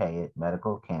 Elaine Payette,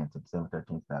 medical cancer, December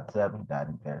 13, 2007, he died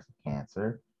in Paris of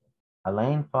cancer.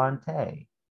 Elaine Fonte,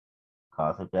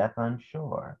 cause of death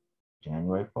unsure,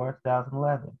 January 4th,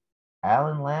 2011.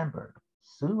 Alan Lambert,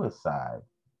 suicide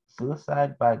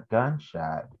by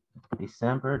gunshot,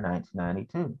 December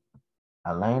 1992.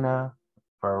 Elena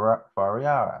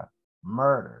Ferrara,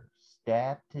 murder,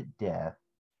 stabbed to death,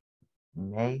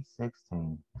 May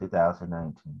 16,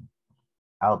 2019.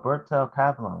 Alberto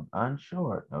Cavallone,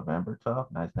 unsure, November 12,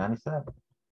 1997.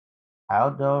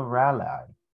 Aldo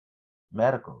Raleigh,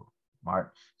 medical,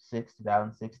 March 6,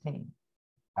 2016.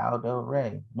 Aldo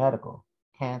Ray, medical,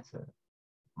 cancer,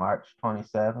 March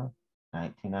 27,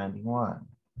 1991.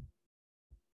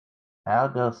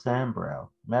 Aldo Sambrell,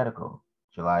 medical,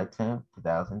 July 10,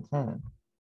 2010.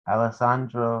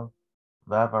 Alessandro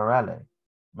Lavarelle,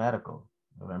 medical,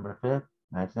 November 5th,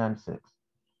 1996.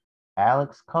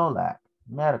 Alex Kolak,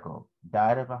 medical,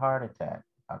 died of a heart attack,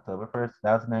 October 1st,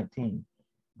 2019.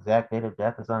 Exact date of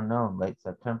death is unknown, late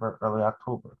September, early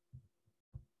October.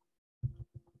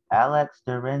 Alex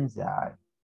Dorenzi,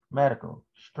 medical,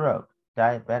 stroke,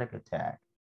 diabetic attack,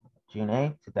 June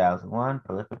 8, 2001,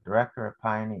 prolific director of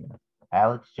Pioneer.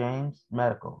 Alex James,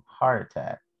 medical, heart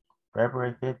attack,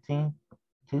 February 15,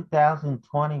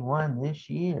 2021, this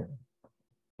year.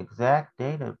 Exact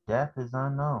date of death is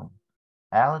unknown.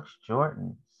 Alex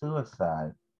Jordan,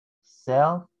 suicide,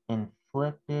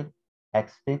 self-inflicted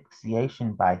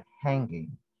asphyxiation by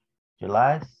hanging,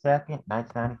 July 2nd,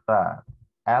 1995.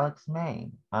 Alex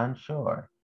Main, unsure,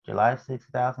 July 6,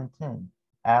 2010.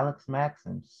 Alex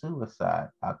Maxim, suicide,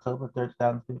 October 3rd,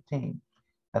 2015.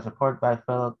 As reported by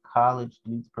fellow College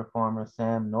Dudes performer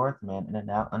Sam Northman in a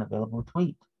now unavailable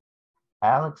tweet.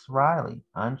 Alex Riley,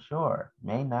 unsure,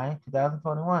 May 9,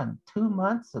 2021, 2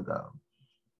 months ago.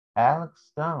 Alex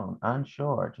Stone,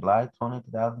 unsure, July 20,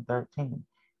 2013.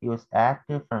 He was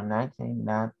active from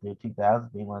 1989 through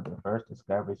 2000, being one of the first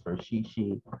discoveries for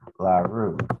Shishi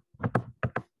LaRue.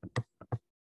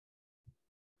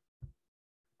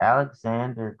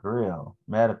 Alexander Grill,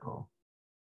 medical,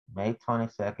 May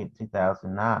 22,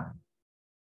 2009.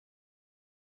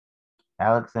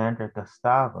 Alexander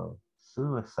Gustavo,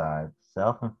 suicide,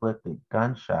 self-inflicted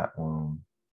gunshot wound,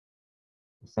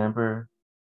 December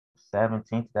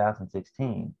 17,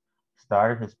 2016.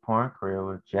 Started his porn career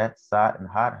with Jet Sot and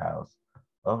Hot House.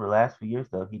 Over the last few years,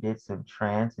 though, he did some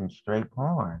trans and straight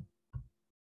porn.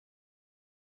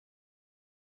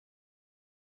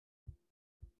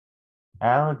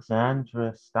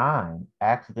 Alexandra Stein,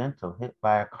 accidental hit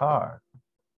by a car,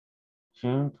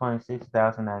 June 26,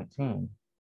 2019.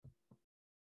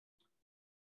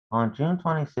 On June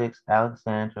 26,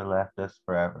 Alexandra left us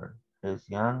forever. His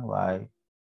young life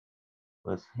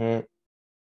was hit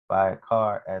by a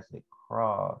car as it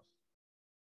crossed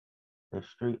the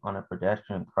street on a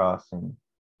pedestrian crossing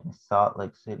in Salt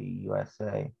Lake City,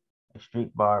 USA. A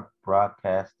street bar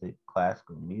broadcasted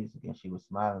classical music and she was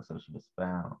smiling, so she was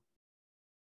found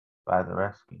by the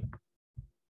rescue.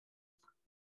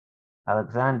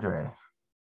 Alexandre,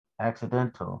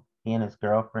 accidental. He and his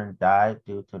girlfriend died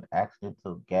due to an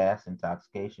accidental gas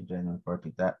intoxication January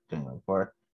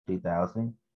 4th,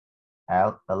 2000.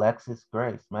 Alexis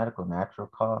Grace, medical natural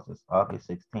causes, August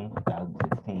 16,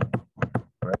 2016.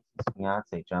 Grace's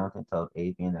fiance Jonathan told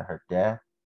AVN that her death,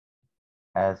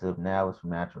 as of now, was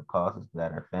from natural causes, but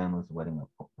that her family was awaiting a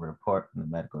report from the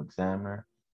medical examiner.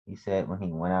 He said when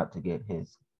he went out to get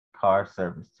his car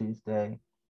serviced Tuesday,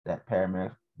 that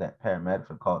paramedics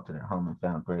were called to their home and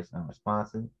found Grace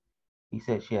unresponsive. He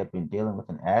said she had been dealing with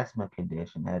an asthma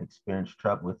condition and had experienced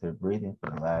trouble with her breathing for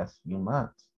the last few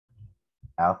months.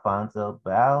 Alfonso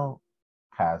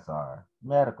Balcazar,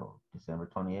 medical, December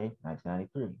 28,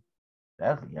 1993.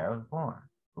 That was the year I was born.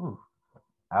 Ooh.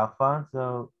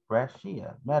 Alfonso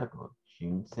Brescia, medical,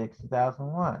 June 6,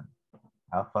 2001.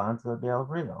 Alfonso Del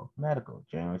Rio, medical,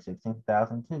 January 16,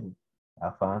 2002.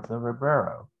 Alfonso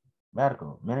Ribeiro,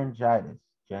 medical, meningitis,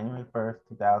 January 1st,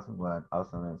 2001,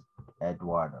 also known as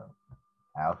Eduardo.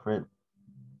 Alfred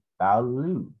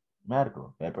Baulu,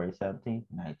 medical, February 17,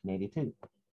 1982.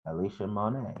 Alicia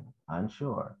Monet,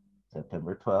 unsure,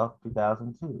 September 12,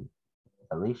 2002.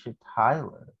 Alicia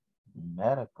Tyler,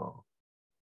 medical,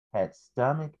 had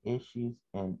stomach issues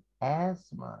and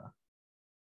asthma,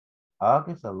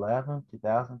 August 11,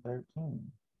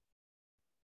 2013.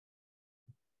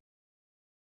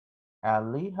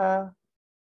 Aliha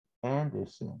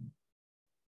Anderson,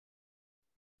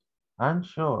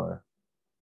 unsure,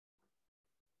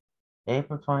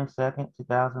 April 22nd,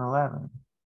 2011.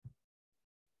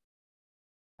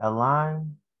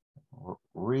 Elaine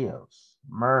Rios,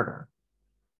 murder.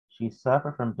 She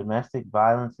suffered from domestic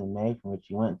violence in May, from which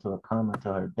she went into a coma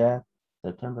until her death,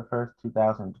 September 1st,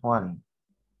 2020.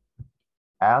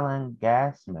 Alan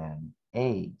Gassman,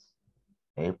 AIDS,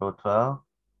 April 12,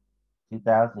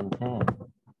 2010.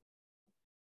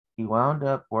 He wound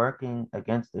up working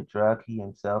against the drug he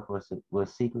himself was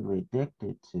secretly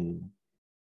addicted to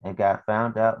and got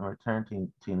found out and returned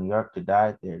to New York to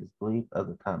die there. It is believed of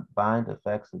the combined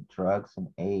effects of drugs and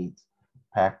AIDS,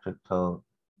 Patrick told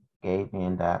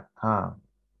Gavian.com.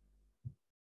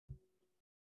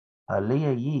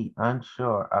 Aaliyah Yee,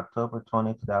 unsure, October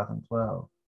 20, 2012.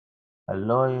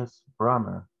 Aloysius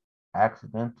Brummer,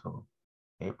 accidental,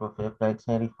 April 5th,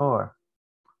 1984.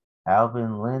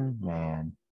 Alvin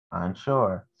Lindman,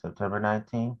 unsure, September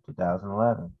 19,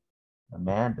 2011.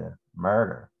 Amanda,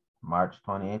 murder, March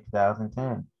 28,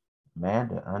 2010.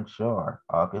 Amanda, unsure,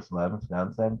 August 11,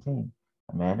 2017.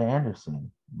 Amanda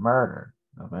Anderson, murder,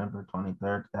 November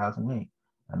 23, 2008.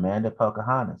 Amanda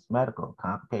Pocahontas, medical,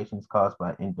 complications caused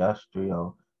by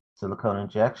industrial silicone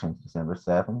injections, December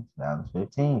 7,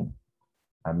 2015.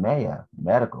 Amaya,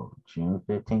 medical, June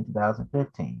 15,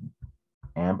 2015.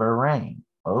 Amber Rain,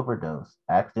 overdose,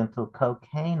 accidental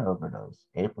cocaine overdose,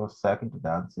 April 2nd,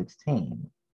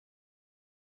 2016.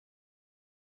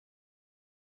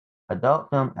 Adult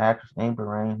film actress Amber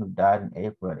Rain, who died in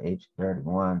April at age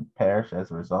 31, perished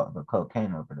as a result of a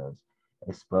cocaine overdose.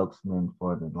 A spokesman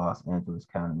for the Los Angeles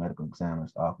County Medical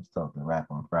Examiner's Office told the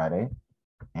Wrap on Friday.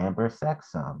 Amber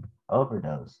Sexum,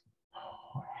 overdose,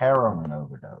 heroin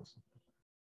overdose.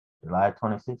 July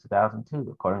 26, 2002,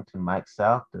 according to Mike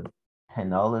South, the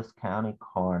Pinellas County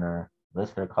coroner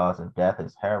listed her cause of death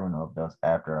as heroin overdose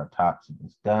after autopsy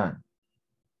was done.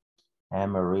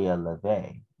 Anne Maria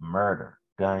LeVay, murder,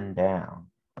 gunned down,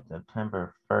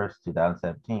 September 1st,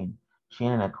 2017. She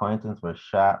and an acquaintance were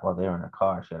shot while they were in a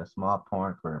car. She had a small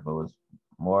porn career, but was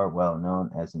more well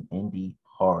known as an indie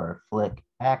horror flick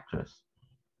actress.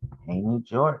 Amy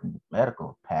Jordan,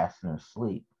 medical, passed in her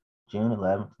sleep, June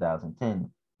 11,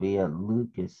 2010, via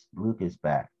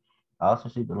Lucasback. Also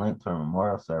received a link to a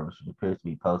memorial service, which appears to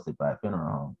be posted by a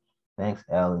funeral home. Thanks,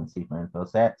 LNC for info.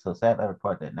 So sadly, I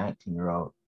report that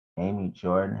 19-year-old Amy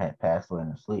Jordan had passed away in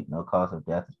her sleep. No cause of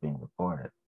death is being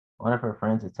reported. One of her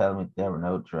friends is telling me that there were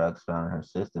no drugs found in her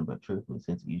system, but truthfully,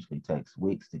 since it usually takes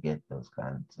weeks to get those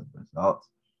kinds of results,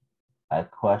 I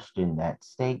question that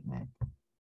statement.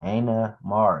 Anna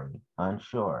Mari,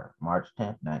 unsure, March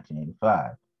 10th,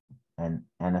 1985. And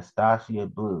Anastasia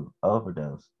Blue,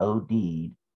 overdose,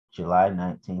 OD'd, July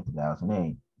 19,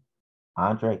 2008.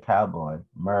 Andre Cowboy,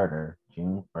 murder,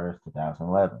 June 1st,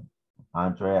 2011.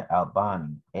 Andrea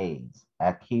Albani, AIDS,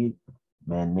 acute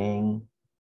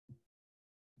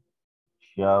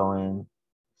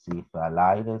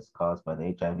meningoencephalitis caused by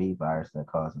the HIV virus that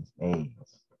causes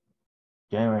AIDS.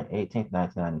 January 18,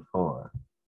 1994.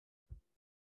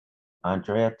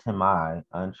 Andrea Timai,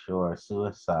 unsure,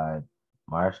 suicide,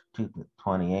 March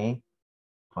 28,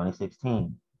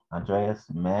 2016. Andreas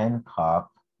Mankoff,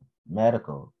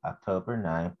 medical, October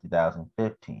 9,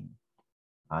 2015.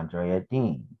 Andrea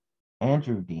Dean.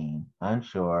 Andrew Dean,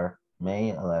 unsure, May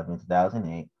 11,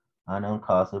 2008. Unknown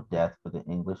cause of death for the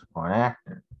English born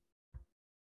actor.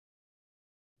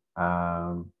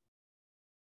 Um,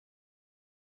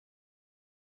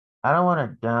 I don't want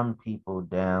to dumb people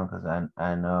down because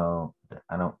I know that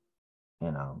I don't,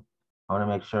 you know, I want to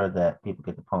make sure that people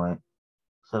get the point.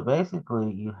 So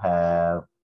basically, you have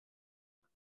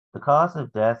the cause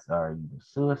of deaths are either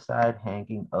suicide,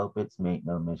 hanging, opiates, make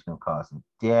no mention of cause of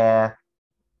death.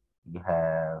 You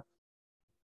have,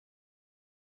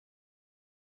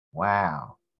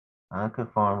 wow,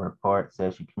 unconfirmed report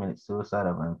says she committed suicide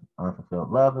of an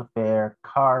unfulfilled love affair,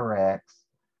 car wrecks,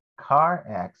 car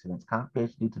accidents,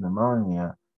 complications due to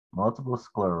pneumonia, multiple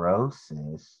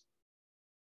sclerosis,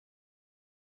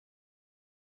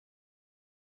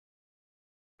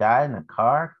 died in a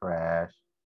car crash,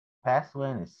 passed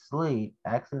away in his sleep,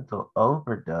 accidental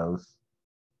overdose.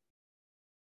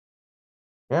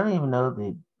 They don't even know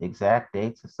the exact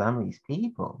dates of some of these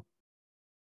people.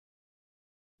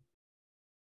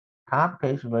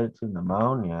 Complication related to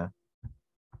pneumonia.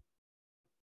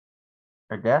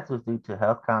 Her death was due to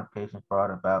health complications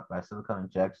brought about by silicone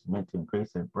injections meant to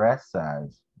increase her breast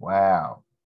size. Wow.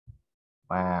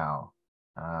 Wow.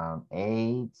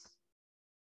 AIDS.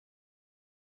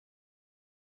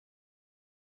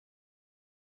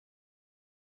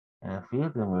 And a few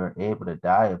of them were able to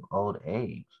die of old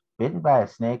age. Bitten by a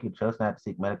snake who chose not to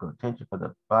seek medical attention for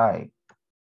the bite.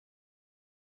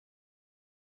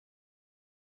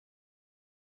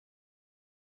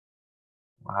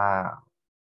 Wow.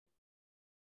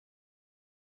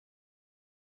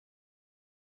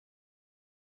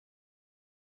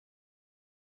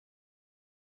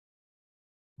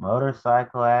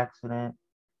 Motorcycle accident,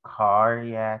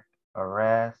 cardiac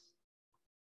arrest,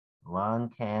 lung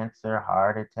cancer,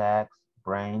 heart attacks,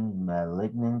 brain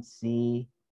malignancy,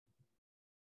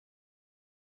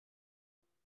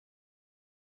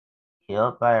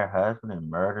 killed by her husband in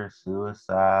murder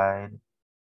suicide,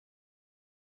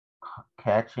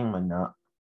 catching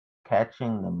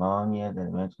catching pneumonia that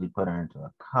eventually put her into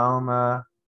a coma.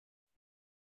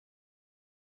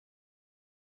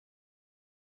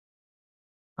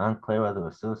 Unclear whether it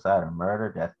was suicide or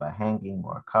murder, death by hanging,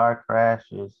 or car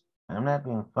crashes. And I'm not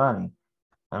being funny.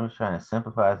 I'm just trying to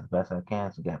simplify this as best I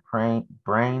can. So we got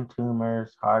brain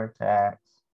tumors, heart attacks,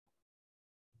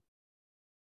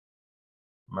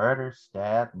 murder,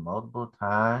 stabbed multiple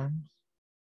times,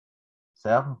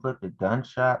 self-inflicted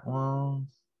gunshot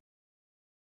wounds,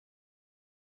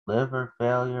 liver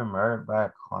failure, murdered by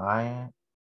a client,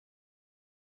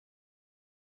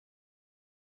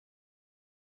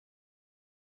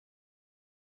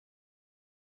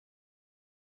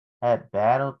 had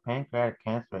battled pancreatic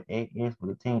cancer for 8 years, but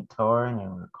continued touring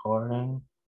and recording.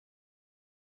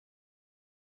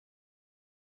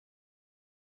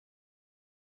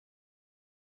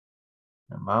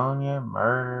 Pneumonia,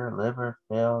 murder, liver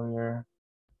failure,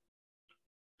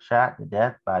 shot to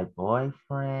death by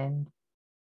boyfriend,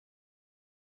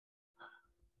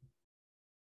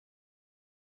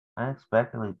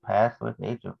 unexpectedly passed away at the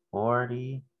age of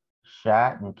 40,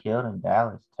 shot and killed in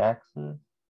Dallas, Texas,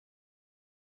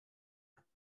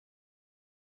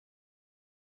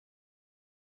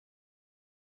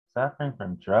 suffering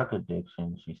from drug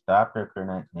addiction. She stopped her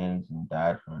career in 1980s and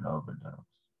died from an overdose.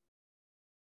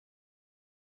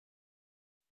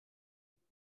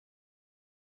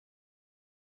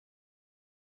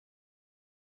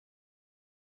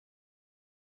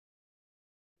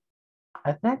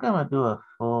 I think I'm gonna do a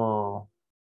full,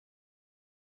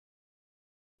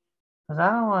 because I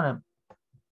don't want to,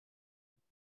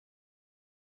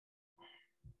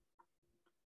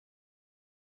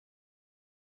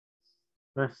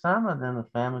 for some of them, the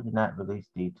family did not release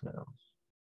details.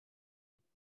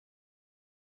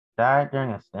 Died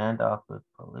during a standoff with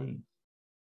police.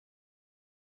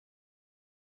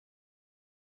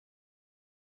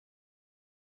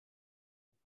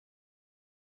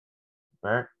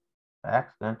 Birth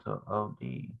accidental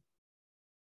OD.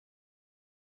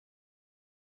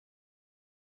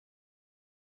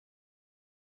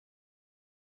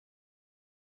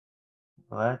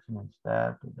 Legend and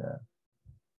stabbed to death.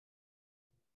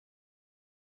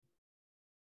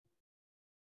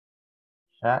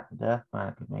 Shot to death by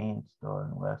a convenience store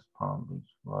in West Palm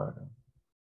Beach, Florida.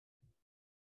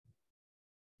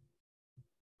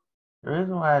 The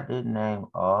reason why I didn't name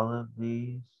all of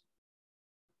these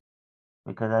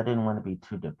because I didn't want to be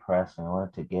too depressing. I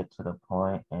wanted to get to the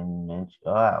point and mention,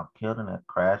 oh, wow, killed in a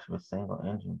crash of a single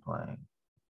engine plane.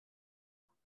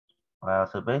 Wow,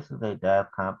 so basically they die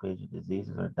of complicated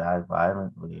diseases or die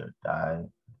violently or die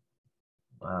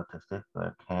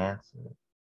testicular cancer.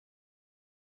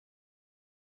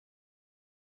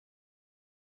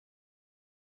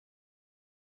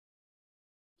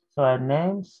 So I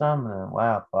named some of them.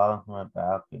 Wow, falling from a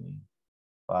balcony,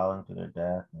 falling to their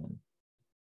death. And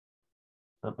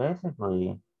so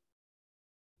basically,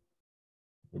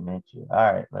 dementia.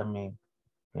 All right, let me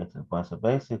get to the point. So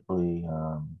basically,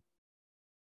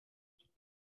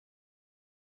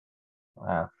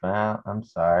 I found, I'm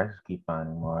sorry, I just keep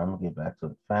finding more. I'm gonna get back to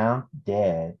it. Found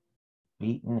dead,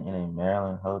 beaten in a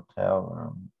Maryland hotel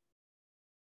room,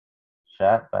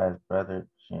 shot by his brother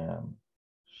Jim,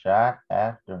 shot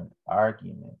after an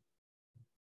argument.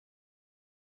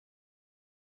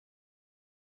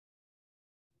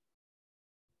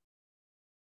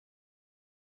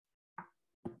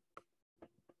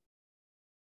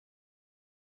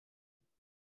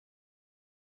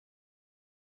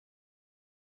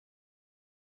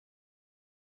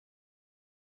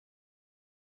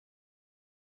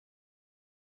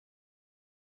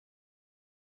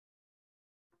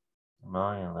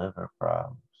 Pneumonia and liver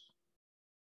problems.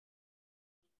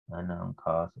 Unknown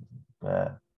causes of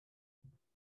death.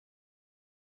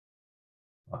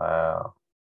 Wow.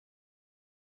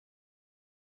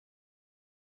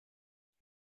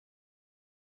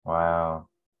 Wow.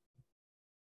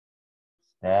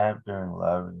 Stabbed during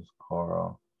lover's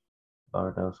quarrel.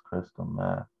 Overdose crystal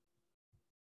meth.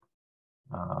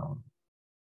 Um,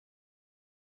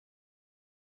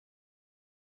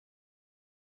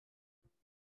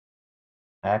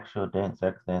 Actual date and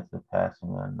circumstance of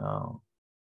passing unknown.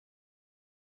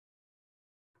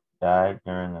 Died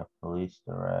during a police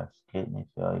arrest. Kidney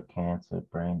failure, cancer,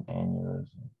 brain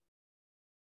aneurysm.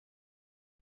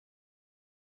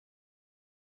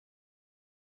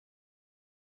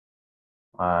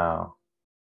 Wow.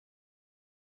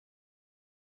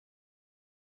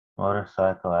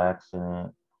 Motorcycle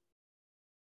accident.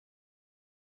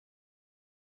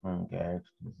 Garrick's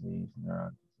disease,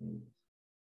 neuron disease.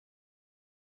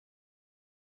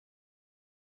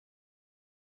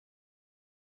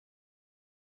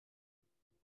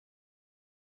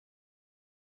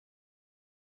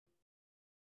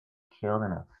 Killed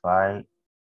in a fight.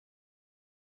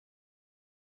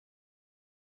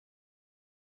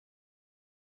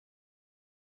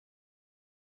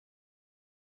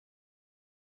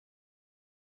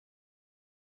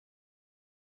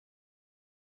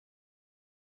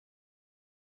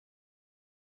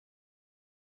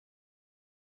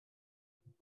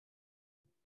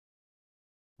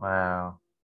 Wow.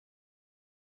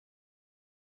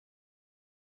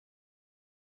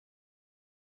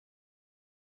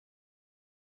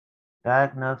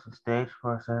 Diagnosed with stage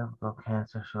 4 cervical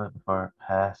cancer shortly before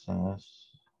passing.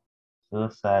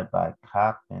 Suicide by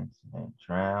cop incident.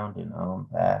 Drowned in own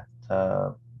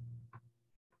bathtub.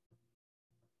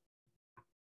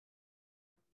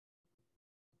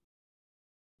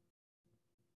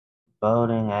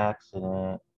 Boating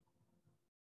accident.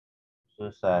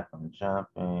 Suicide from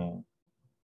jumping.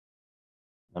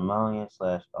 Pneumonia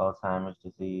slash Alzheimer's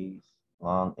disease.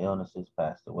 Long illnesses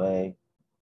passed away.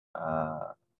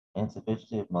 Uh,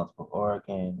 Insufficiency of multiple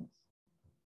organs.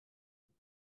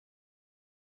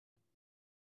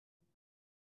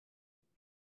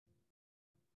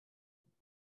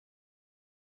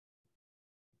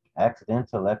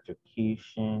 Accidental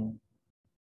electrocution.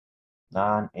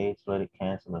 Non-AIDS related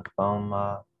cancer,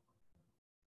 lymphoma.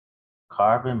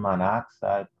 Carbon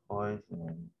monoxide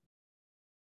poisoning.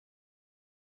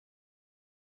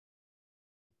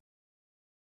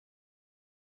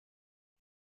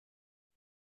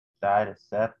 Died of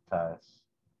sepsis.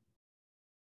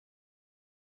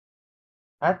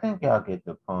 I think y'all get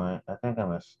the point. I think I'm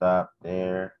gonna stop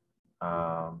there.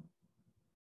 Um,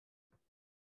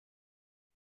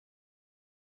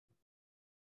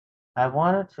 I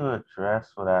wanted to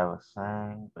address what I was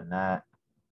saying, but not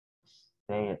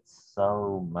say it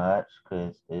so much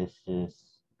because it's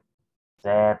just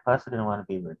sad. Plus, I didn't want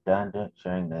to be redundant,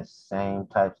 sharing the same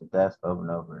types of deaths over and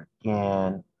over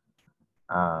again.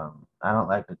 I don't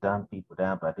like to dumb people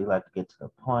down, but I do like to get to the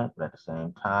point. But at the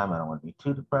same time, I don't want to be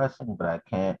too depressing, but I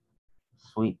can't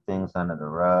sweep things under the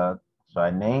rug. So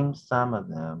I named some of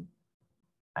them.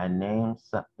 I named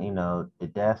some, the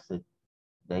deaths that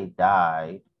they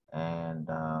died, and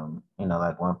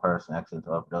like one person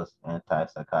accidentally overdosed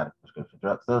antipsychotic prescription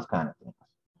drugs, those kind of things.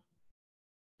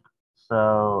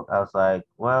 So I was like,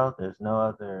 well, there's no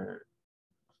other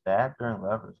stab during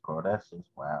lover's quarrel. That's just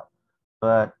wow.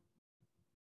 But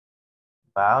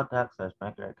Bile ducts are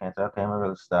pancreatic cancer. Okay, I'm gonna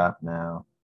really stop now.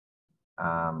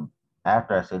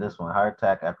 After I say this one, heart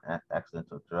attack after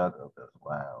accidental drug overdose.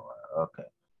 Wow, wow. Okay,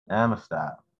 now I'm gonna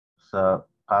stop. So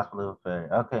possible liver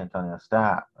failure. Okay, Antonio,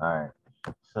 stop. All right.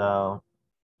 So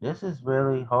this is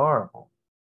really horrible.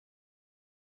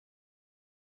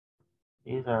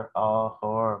 These are all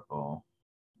horrible.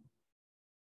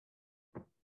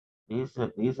 These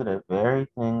are the very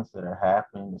things that are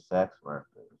happening to sex workers.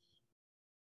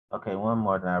 Okay, one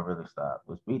more, then I really stop.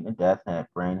 Was beaten to death and had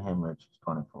brain hemorrhage,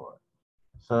 24.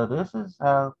 So this is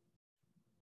how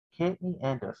kidney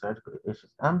endosurgical issues.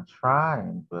 I'm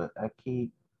trying, but I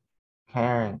keep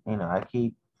carrying, I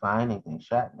keep finding things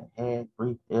shot in the head,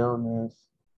 brief illness,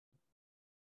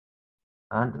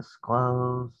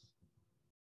 undisclosed,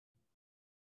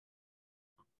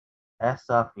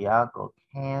 esophageal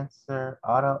cancer,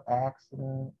 auto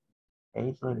accident,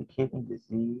 age-related kidney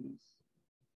disease,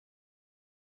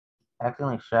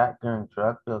 accidentally shot during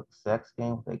drug-filled sex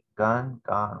game with a gun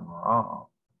gone wrong,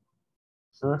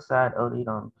 suicide, OD'd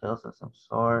on pills of some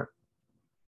sort,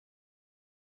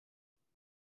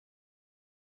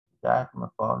 died from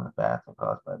a fall in the bathroom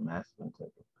caused by massive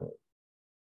intake of pill.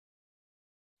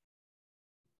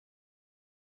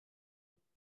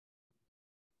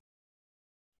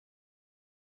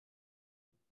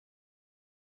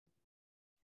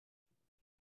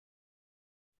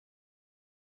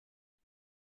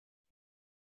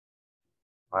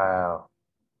 Wow,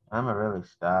 I'm gonna really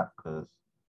stop because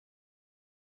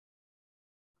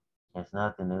there's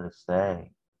nothing new to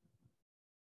say.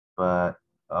 But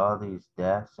all these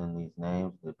deaths and these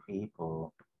names of the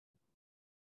people,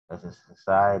 as a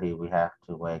society, we have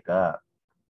to wake up.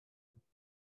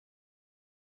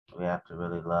 We have to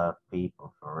really love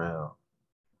people for real.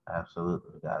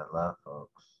 Absolutely, we gotta love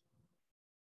folks,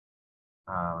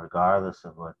 regardless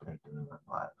of what they do in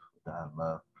life. We gotta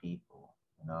love people.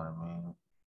 You know what I mean?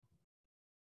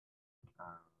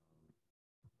 Um,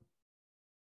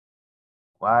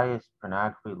 why is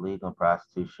pornography legal and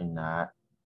prostitution not?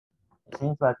 It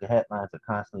seems like the headlines are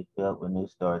constantly filled with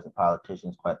news stories of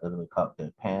politicians quite literally caught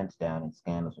their pants down in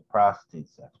scandals with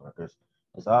prostitutes, sex workers.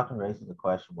 This often raises the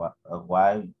question of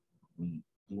why we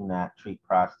do not treat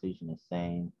prostitution the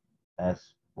same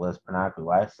as was pornography.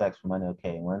 Why is sex for money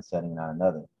okay in one setting and not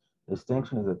another? The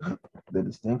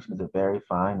distinction is a very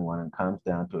fine one and comes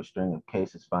down to a string of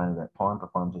cases finding that porn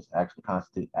performances actually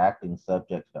constitute acting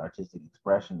subject to artistic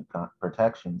expression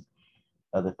protections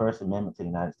of the First Amendment to the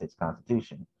United States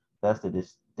Constitution. Thus, the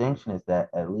distinction is that,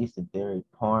 at least in theory,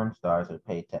 porn stars are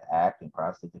paid to act and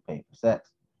prostitutes are paid for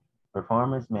sex.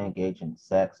 Performers may engage in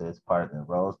sex as part of their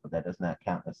roles, but that does not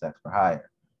count as sex for hire.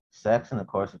 Sex in the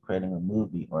course of creating a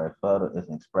movie or a photo is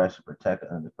an expression protected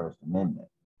under the First Amendment.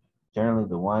 Generally,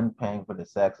 the one paying for the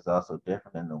sex is also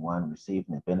different than the one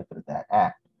receiving the benefit of that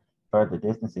act, further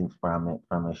distancing from it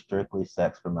from a strictly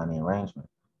sex for money arrangement.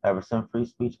 However, some free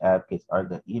speech advocates argue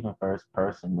that even first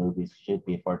person movies should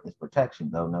be afforded this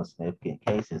protection, though no significant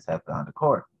cases have gone to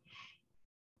court.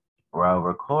 While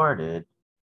recorded,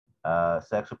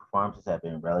 sexual performances have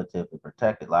been relatively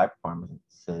protected. Live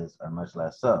performances are much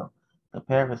less so.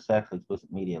 Compared with sexually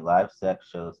explicit media, live sex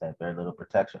shows have very little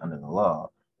protection under the law.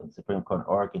 The Supreme Court of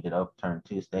Oregon did overturn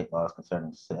two state laws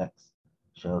concerning sex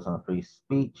shows on free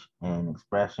speech and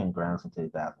expression grounds in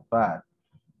 2005.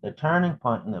 The turning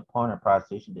point in the porn and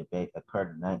prostitution debate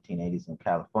occurred in the 1980s in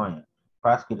California.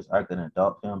 Prosecutors argued that an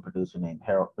adult film producer named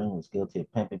Harold Freeman was guilty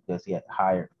of pimping because he had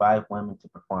hired five women to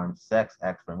perform sex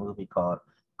acts for a movie called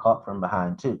Caught from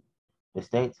Behind 2. The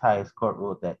state's highest court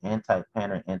ruled that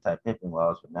anti-pandering, anti-pimping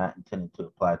laws were not intended to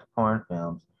apply to porn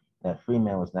films, and that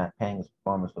Freeman was not paying his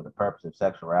performers for the purpose of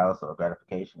sexual arousal or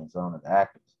gratification in his own of the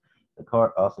actors. The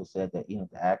court also said that even if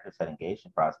the actors had engaged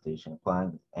in prostitution,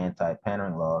 applying the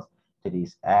anti-pandering laws to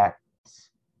these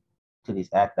acts to these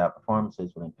act out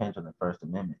performances would impinge on the First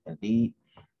Amendment. Indeed,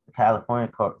 the California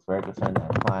court was very concerned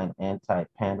that applying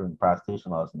anti-pandering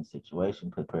prostitution laws in this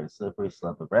situation could create a slippery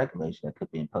slope of regulation that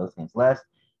could be imposed against less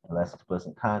and less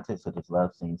explicit content, such as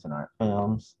love scenes in art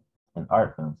films.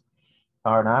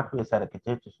 Pornography has had a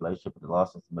contentious relationship with the law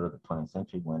since the middle of the 20th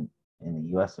century when, in the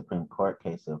U.S. Supreme Court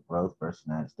case of Roe versus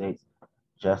United States,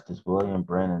 Justice William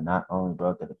Brennan not only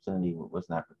wrote that obscenity was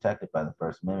not protected by the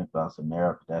First Amendment, but also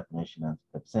narrowed the definition of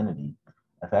obscenity,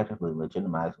 effectively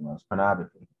legitimizing most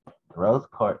pornography. The Rose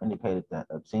Court indicated that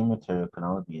obscene material can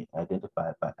only be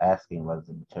identified by asking whether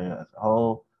the material as a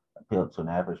whole appealed to an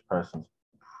average person's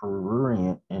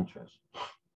prurient interest.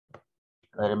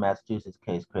 Later, Massachusetts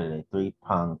case created a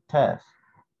three-pronged test.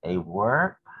 A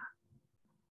work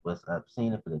was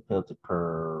obscene if it appealed to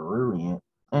prurient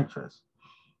interest.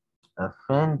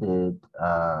 Offended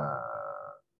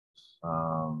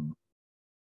Um,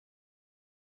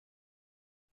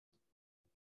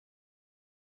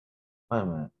 Wait a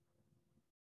minute.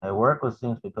 A work was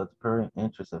seen because the pursuing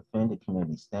interests offended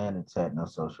community standards had no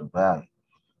social value.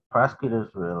 Prosecutors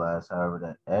realized, however,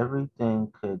 that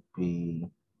everything could be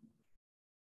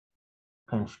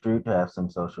construed to have some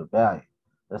social value.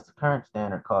 Thus, the current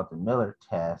standard called the Miller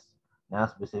test now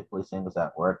specifically singles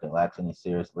out work that lacks any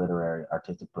serious literary,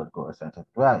 artistic, political, or scientific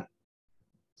value.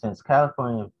 Since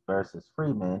California versus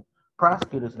Freeman,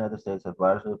 prosecutors in other states have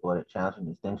largely avoided challenging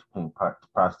the distinction between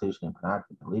prostitution and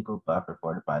pornography. The legal buffer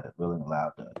afforded by the ruling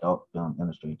allowed the adult film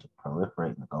industry to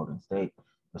proliferate in the Golden State.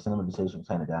 If a similar decision was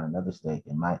handed down in another state,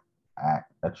 it might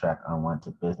attract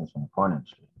unwanted business from the porn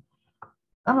industry.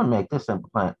 I'm gonna make this simple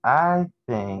point. I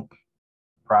think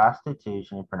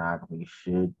prostitution and pornography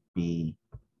should be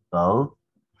both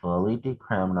fully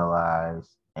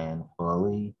decriminalized and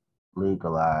fully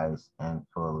legalized and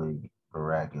fully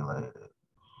regulated.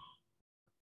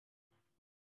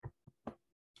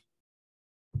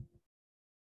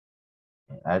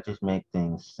 I just make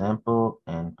things simple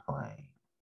and plain.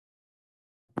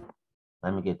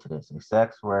 Let me get to this. A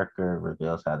sex worker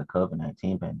reveals how the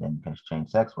COVID-19 pandemic has changed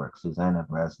sex work. Susanna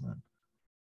Breslin.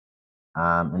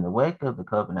 In the wake of the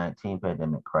COVID-19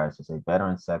 pandemic crisis, a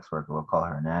veteran sex worker, we'll call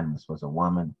her Anonymous, was a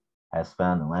woman, has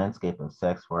found the landscape of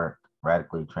sex work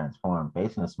radically transformed.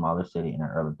 Based in a smaller city in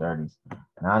her early 30s,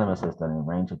 Anonymous has done a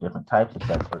range of different types of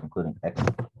sex work,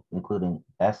 including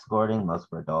escorting most of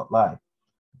her adult life.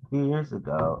 A few years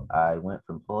ago, I went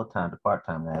from full-time to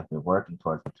part-time, and I've been working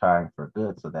towards retiring for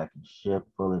good so that I can shift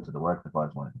fully into the work I've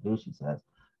always wanted to do, she says.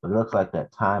 But it looks like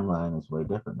that timeline is way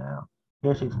different now.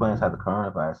 Here she explains how the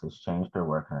coronavirus has changed her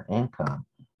work and her income,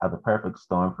 how the perfect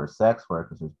storm for sex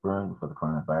workers is brewing before the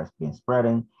coronavirus begins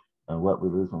spreading, and what we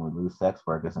lose when we lose sex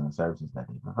workers and the services that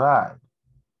they provide.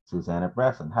 Susanna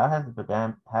Bresson, how has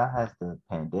the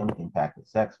pandemic impacted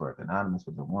sex work? Anonymous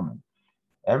was a woman.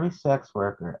 Every sex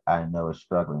worker I know is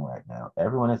struggling right now.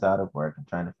 Everyone is out of work and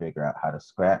trying to figure out how to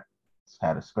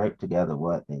scrape together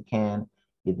what they can,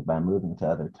 either by moving to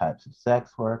other types of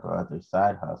sex work or other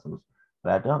side hustles.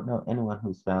 But I don't know anyone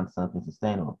who's found something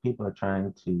sustainable. People are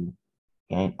trying to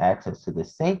gain access to the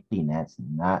safety nets,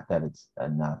 not that it's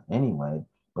enough anyway,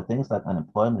 but things like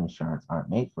unemployment insurance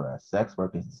aren't made for us. Sex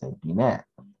work is a safety net.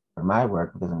 For my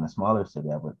work, because I'm in a smaller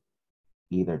city, I would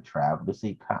either travel to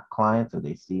see clients or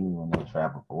they see me when they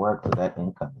travel for work, so that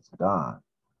income is gone.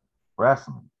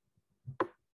 Wrestling.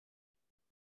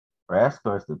 For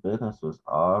escorts, the business was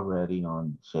already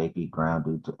on shaky ground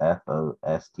due to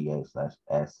FOSTA/SESTA.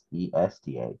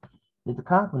 Did the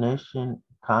combination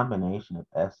of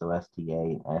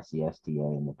SOSTA and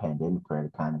SESTA in the pandemic create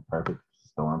a kind of perfect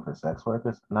storm for sex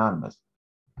workers? Anonymous.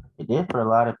 It did for a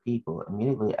lot of people.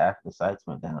 Immediately after the sites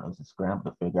went down, it was a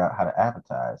scramble to figure out how to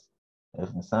advertise.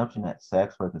 There's an assumption that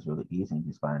sex work is really easy and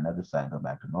just find another site and go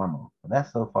back to normal, but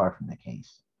that's so far from the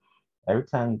case. Every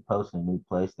time you post in a new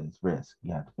place, there's risk.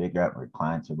 You have to figure out where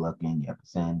clients are looking. You have to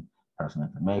send personal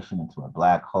information into a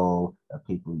black hole of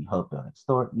people you hope don't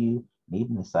extort you. And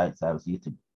even the sites I was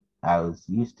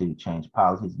used to change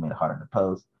policies, made it harder to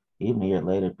post. Even a year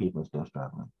later, people are still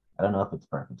struggling. I don't know if it's a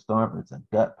perfect storm, but it's a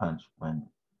gut punch when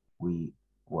we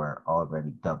were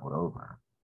already doubled over.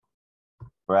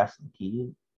 Breast, can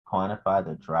you quantify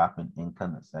the drop in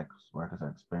income that sex workers are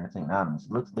experiencing? Anonymous,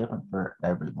 it looks different for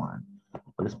everyone,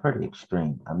 but it's pretty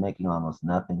extreme. I'm making almost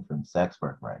nothing from sex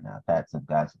work right now. I've had some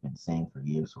guys I've been seeing for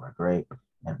years who are great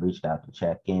and have reached out to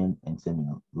check in and send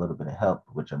me a little bit of help,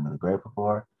 which I'm really grateful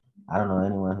for. I don't know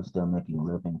anyone who's still making a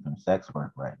living from sex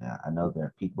work right now. I know there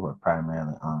are people who are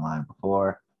primarily online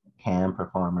before, cam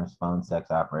performers, phone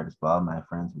sex operators, but all my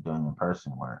friends were doing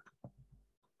in-person work.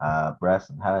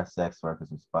 Breast and how has sex workers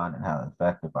respond and how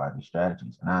effective are these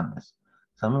strategies? Anonymous.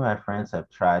 Some of my friends have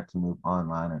tried to move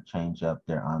online or change up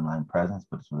their online presence,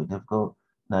 but it's really difficult.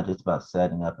 Not just about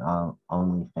setting up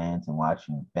OnlyFans and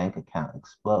watching your bank account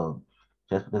explode.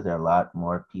 Just because there are a lot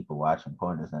more people watching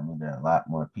porn doesn't mean there are a lot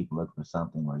more people looking for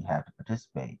something where you have to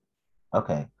participate.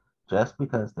 Okay, just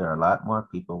because there are a lot more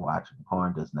people watching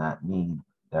porn does not mean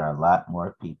there are a lot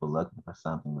more people looking for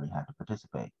something where you have to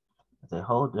participate. It's a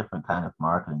whole different kind of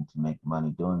marketing to make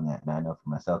money doing that. And I know for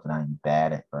myself that I'm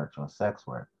bad at virtual sex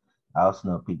work. I also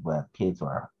know people who have kids who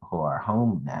are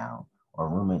home now or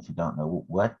roommates who don't know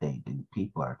what they do.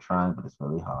 People are trying, but it's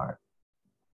really hard.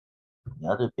 The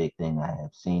other big thing I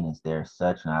have seen is there's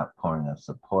such an outpouring of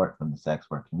support from the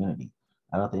sex work community.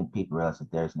 I don't think people realize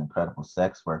that there's an incredible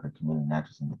sex worker community, not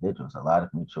just individuals. A lot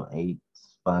of mutual aid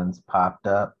funds popped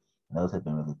up, and those have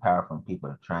been really powerful. And people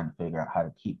are trying to figure out how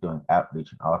to keep doing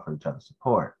outreach and offer each other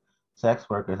support.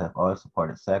 Sex workers have always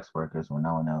supported sex workers when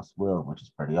no one else will, which is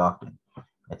pretty often.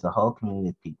 It's a whole community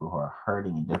of people who are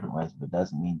hurting in different ways, but it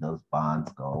doesn't mean those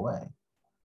bonds go away.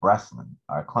 Wrestling.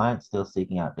 Are clients still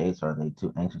seeking out dates or are they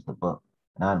too anxious to book?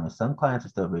 Anonymous. Some clients are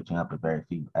still reaching out, but very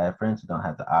few. I have friends who don't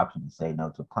have the option to say no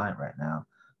to a client right now.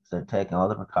 So they're taking all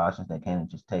the precautions they can and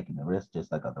just taking the risk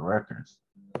just like other workers.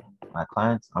 My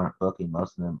clients aren't booking,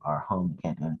 most of them are home and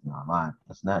can't do anything online.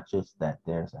 It's not just that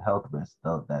there's a health risk,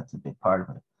 though that's a big part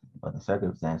of it, but the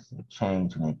circumstances have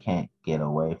changed and they can't get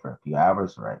away for a few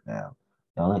hours right now.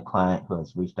 The only client who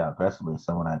has reached out aggressively is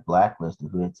someone I blacklisted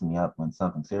who hits me up when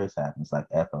something serious happens, like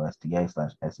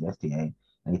FOSTA/SESTA,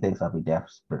 and he thinks I'll be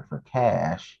desperate for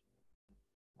cash.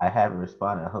 I haven't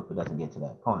responded. I hope it doesn't get to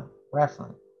that point.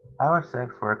 Wrestling. How are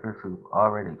sex workers who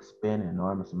already expend an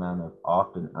enormous amount of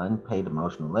often unpaid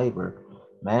emotional labor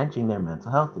managing their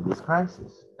mental health through this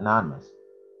crisis? Anonymous.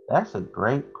 That's a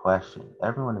great question.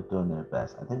 Everyone is doing their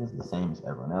best. I think it's the same as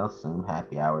everyone else. Zoom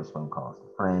happy hours, phone calls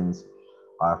to friends,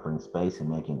 offering space and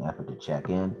making an effort to check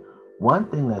in. One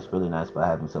thing that's really nice about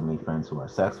having so many friends who are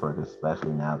sex workers,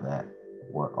 especially now that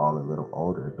we're all a little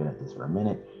older, been at this for a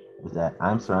minute, is that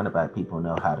I'm surrounded by people who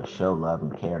know how to show love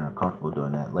and care and are comfortable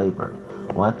doing that labor.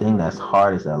 One thing that's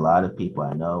hard is that a lot of people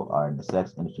I know are in the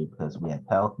sex industry because we have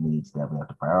health needs that we have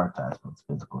to prioritize, both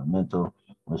physical and mental,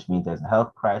 which means there's a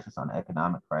health crisis on an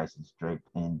economic crisis draped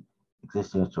in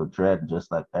existential dread. And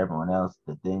just like everyone else,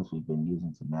 the things we've been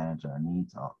using to manage our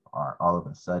needs are all of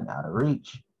a sudden out of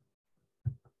reach.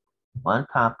 One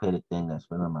complicated thing that's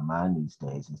been on my mind these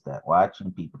days is that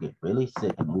watching people get really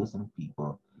sick and losing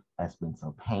people has been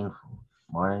so painful.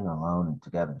 Mourning alone and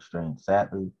together and strange,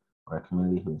 sadly, or a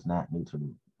community who is not new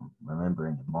to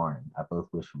remembering and mourning. I both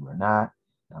wish we were not,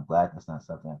 and I'm glad that's not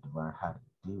something I have to learn how to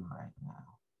do right now.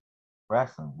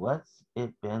 Wrestling, what's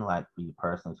it been like for you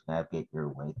personally to navigate your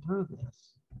way through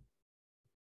this?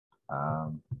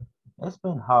 Um, it's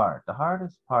been hard. The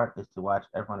hardest part is to watch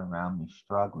everyone around me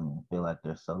struggling and feel like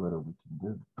there's so little we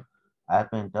can do.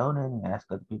 I've been donating,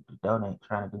 asking other people to donate,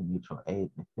 trying to do mutual aid.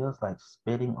 It feels like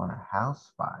spitting on a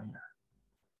house fire.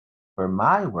 For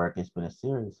my work, it's been a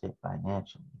serious hit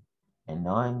financially. And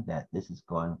knowing that this is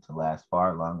going to last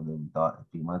far longer than we thought a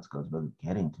few months ago is really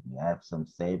getting to me. I have some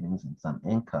savings and some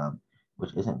income,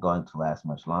 which isn't going to last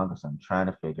much longer. So I'm trying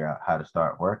to figure out how to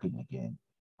start working again.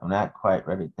 I'm not quite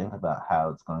ready to think about how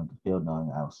it's going to feel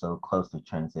knowing I was so close to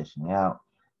transitioning out,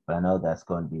 but I know that's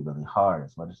going to be really hard.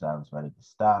 As much as I was ready to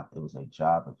stop, it was a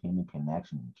job of human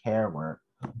connection and care work,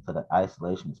 so the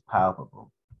isolation is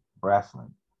palpable.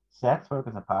 Wrestling. Sex work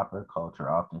is a popular culture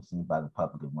often seen by the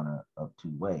public in one of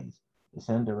two ways. The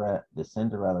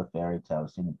Cinderella fairy tale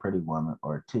is seen in Pretty Woman,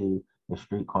 or two, the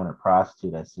street corner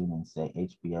prostitute as seen in, say,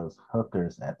 HBO's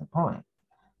Hookers at the Point.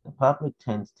 The public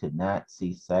tends to not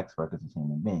see sex workers as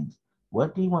human beings.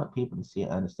 What do you want people to see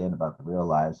and understand about the real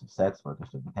lives of sex workers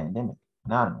during the pandemic?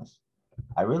 Anonymous.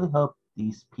 I really hope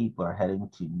these people are heading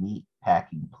to meat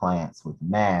packing plants with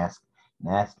masks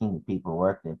and asking the people who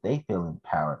work there if they feel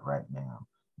empowered right now.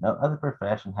 No other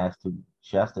profession has to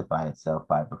justify itself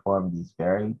by performing these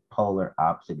very polar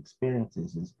opposite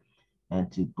experiences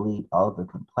and to bleed all the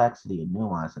complexity and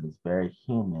nuance that is very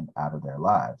human out of their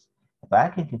lives. If I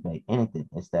can convey anything,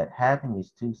 it's that having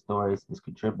these two stories is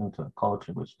contributing to a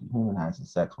culture which dehumanizes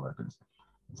sex workers.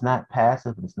 It's not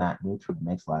passive and it's not neutral, it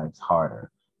makes lives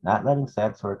harder. Not letting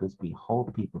sex workers be whole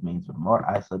people means we're more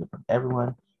isolated from everyone,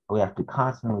 and we have to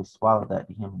constantly swallow that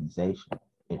dehumanization.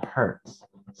 It hurts.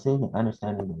 Seeing and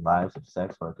understanding the lives of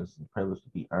sex workers is a privilege to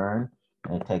be earned,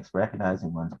 and it takes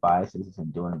recognizing one's biases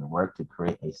and doing the work to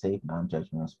create a safe, non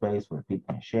judgmental space where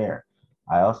people can share.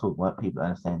 I also want people to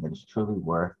understand that it's truly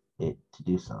worth it to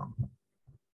do so.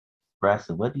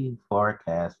 Preston, what do you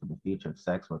forecast for the future of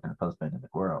sex work in a post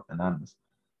pandemic world? Anonymous.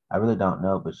 I really don't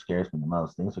know, but scares me the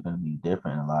most. Things are going to be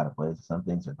different in a lot of ways. Some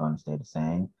things are going to stay the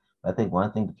same. But I think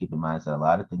one thing to keep in mind is that a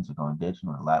lot of things are going digital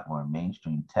and a lot more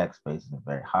mainstream tech spaces are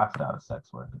very hostile to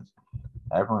sex workers.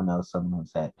 Everyone knows someone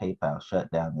who's had PayPal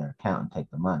shut down their account and take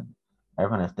the money.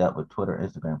 Everyone has dealt with Twitter,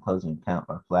 Instagram closing account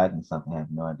or flagging something, have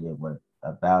no idea what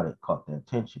about it caught their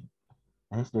attention.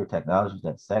 The history of technology is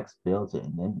that sex builds it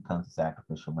and then becomes a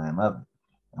sacrificial lamb of it.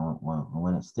 And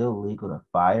when it's still legal to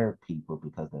fire people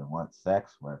because they want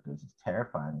sex workers, it's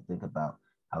terrifying to think about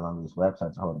how long these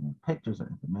websites are holding pictures or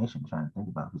information, trying to think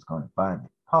about who's going to find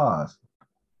it. Pause.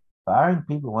 Firing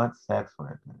people want sex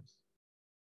workers.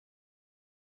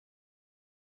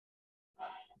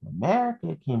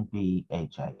 America can be a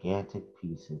gigantic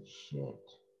piece of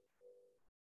shit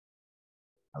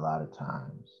a lot of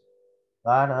times. A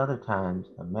lot of other times,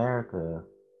 America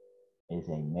is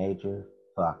a major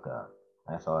fuck up.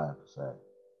 That's all I have to say.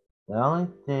 The only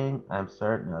thing I'm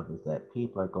certain of is that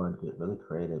people are going to get really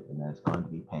creative and that it's going to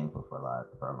be painful for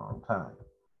a long time.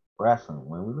 Wrestling,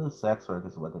 when we lose sex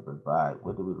workers and what they provide,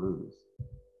 what do we lose?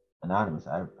 Anonymous,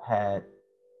 I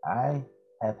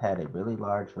have had a really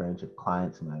large range of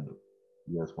clients in my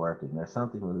years working. There's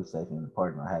something really safe and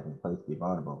important about having a place to be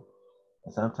vulnerable.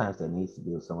 And sometimes that needs to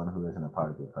be with someone who isn't a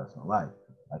part of your personal life.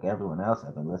 Like everyone else,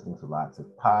 I've been listening to lots of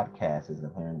podcasts and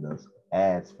I'm hearing those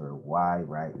ads for why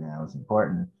right now it's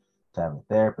important to have a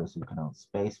therapist who can hold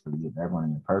space for you and everyone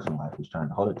in your personal life who's trying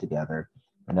to hold it together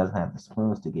and doesn't have the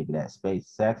spoons to give you that space.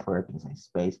 Sex work is a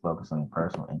space focused on your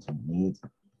personal intimate needs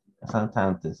and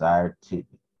sometimes desire to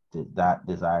connect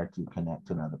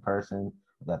to another person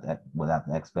without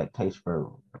the expectation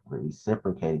for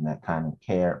reciprocating that kind of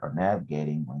care or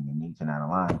navigating when your needs are not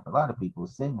aligned. For a lot of people,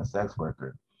 seeing a sex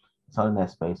worker is holding that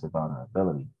space of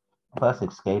vulnerability. Plus,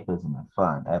 escapism and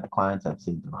fun. I have clients I've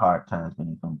seen through hard times,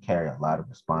 many of them carry a lot of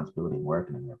responsibility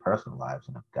working in their personal lives,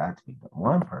 and have got to be the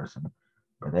one person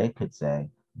where they could say,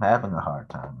 I'm having a hard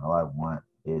time. All I want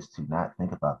is to not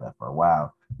think about that for a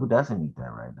while. Who doesn't need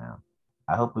that right now?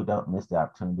 I hope we don't miss the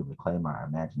opportunity to reclaim our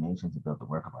imaginations and build the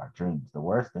work of our dreams. The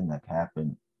worst thing that can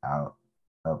happen out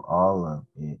of all of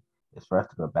it is for us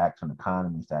to go back to an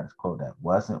economy status quo that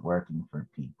wasn't working for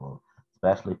people,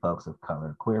 especially folks of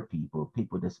color, queer people,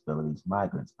 people with disabilities,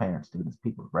 migrants, parents, students,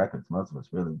 people with records. Most of us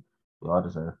really, we all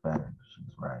deserve better.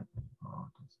 She's right.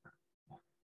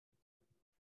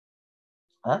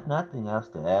 I have nothing else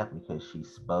to add because she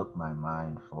spoke my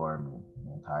mind for me,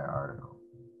 the entire article.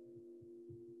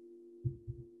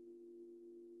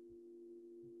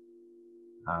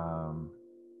 Um,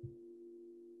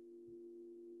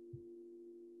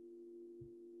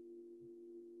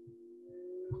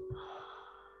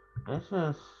 it's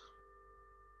just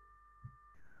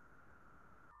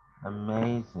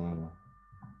amazing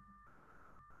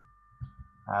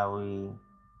how we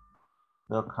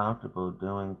feel comfortable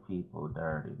doing people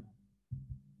dirty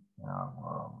in our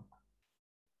world.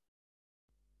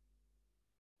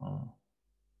 And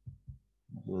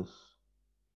it just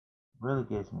really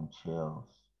gives me chills.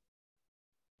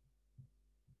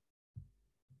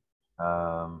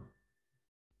 Um,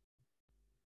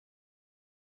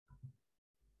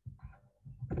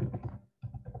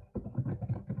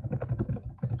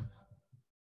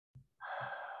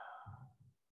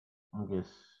 I'm just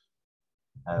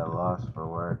at a loss for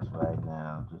words right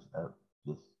now. Just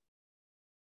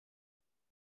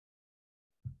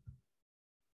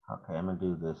okay. I'm gonna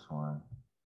do this one.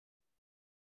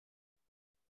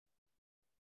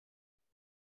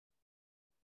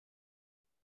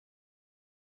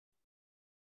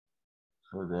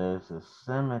 So there's a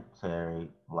cemetery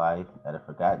life at a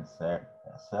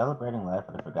celebrating life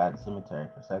at a forgotten cemetery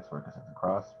for sex workers at the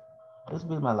cross. This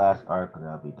will be my last article, and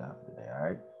I'll be done for today. All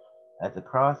right. At the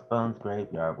Crossbones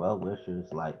graveyard,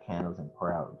 well-wishers light candles and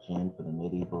pour out gin for the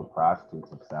medieval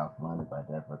prostitutes of South London by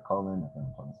Deborah Cullen,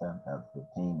 November 27,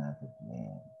 2015, 9:50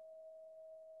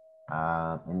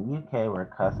 a.m. In the UK, we're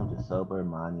accustomed to sober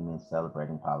monuments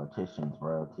celebrating politicians,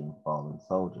 royalty, and fallen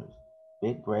soldiers.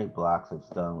 Big grey blocks of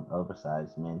stone with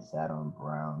oversized men sat on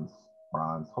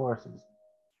bronze horses.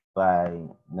 But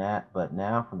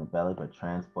now, from the belly by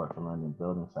transport for London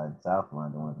building site in South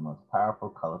London, one of the most powerful,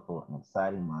 colorful, and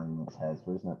exciting monuments has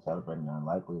risen up celebrating the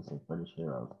unlikeliest of British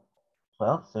heroes,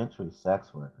 12th century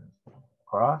sex workers.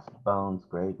 Crossbones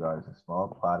Graveyard is a small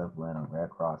plot of land on Red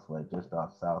Cross Way just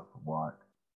off Southwark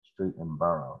Street in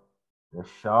Borough. The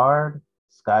Shard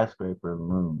skyscraper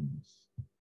looms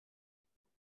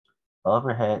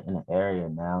overhead in an area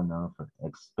now known for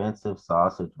expensive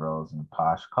sausage rolls and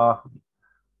posh coffee.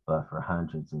 But for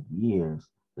hundreds of years,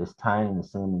 this tiny and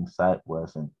assuming site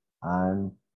was an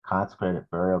unconsecrated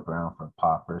burial ground for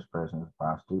paupers, prisoners,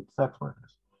 prostitutes, sex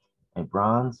workers. A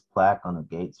bronze plaque on the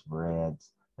gates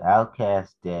reads, "The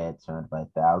outcast dead," surrounded by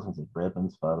thousands of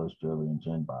ribbons, photos, jewelry, and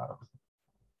gin bottles.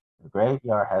 The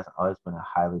graveyard has always been a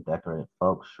highly decorated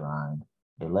folk shrine.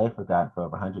 It lay forgotten for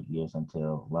over 100 years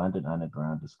until London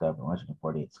Underground discovered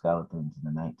 148 skeletons in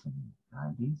the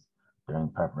 1990s during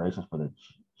preparations for the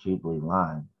Jubilee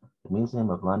line. The Museum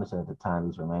of London said at the time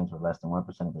these remains were less than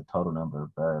 1% of the total number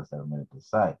of burials that were made at the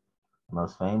site. The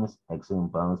most famous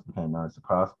exhumed bones became known as the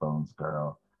Crossbones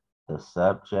Girl, the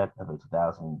subject of a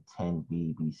 2010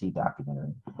 BBC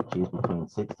documentary. She was between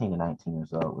 16 and 19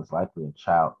 years old, was likely a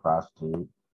child prostitute,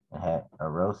 and had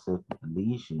erosive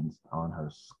lesions on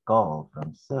her skull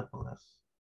from syphilis.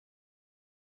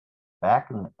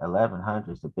 Back in the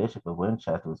 1100s, the Bishop of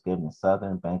Winchester was given the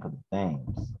southern bank of the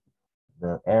Thames.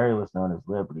 The area was known as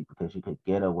Liberty because you could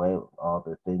get away with all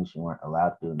the things you weren't allowed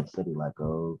to do in the city, like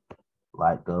go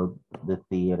like go to the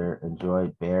theater, enjoy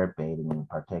bear baiting, and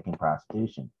partake in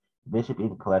prostitution. The bishop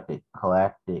even collected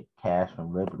cash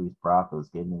from Liberty's brothels,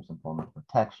 giving them some form of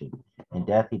protection. In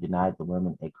death, he denied the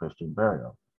women a Christian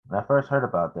burial. When I first heard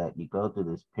about that, you go through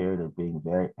this period of being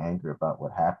very angry about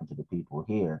what happened to the people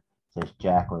here, says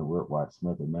Jacqueline Woodward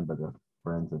Smith, a member of the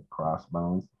Friends of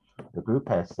Crossbones. The group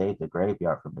has saved the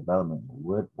graveyard from development.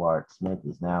 Woodward Smith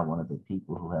is now one of the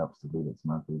people who helps to lead its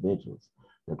monthly vigils.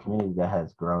 The community that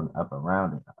has grown up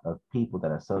around it, of people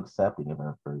that are so accepting of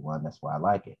everyone, that's why I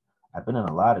like it. I've been in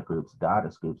a lot of groups,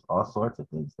 goddess groups, all sorts of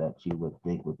things that you would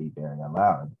think would be very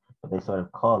allowing, but they sort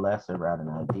of coalesce around an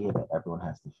idea that everyone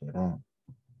has to fit in.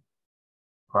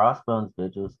 Crossbones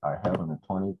vigils are held on the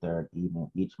 23rd evening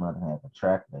of each month and have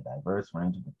attracted a diverse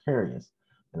range of the curious,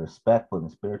 the respectful, and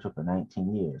the spiritual for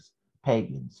 19 years.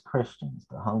 Pagans, Christians,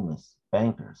 the homeless,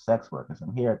 bankers, sex workers.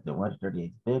 I'm here at the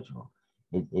 138th vigil.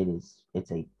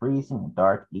 It's a freezing and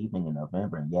dark evening in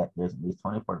November, and yet there's at least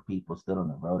 24 people still on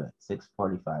the road at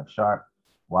 6:45 sharp,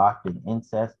 wafting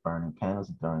incense, burning candles,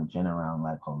 and throwing gin around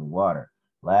like holy water.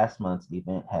 Last month's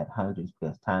event had hundreds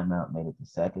because Time Out made it the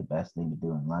second best thing to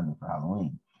do in London for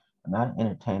Halloween. I'm not an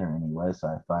entertainer anyway, so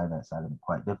I find that side of it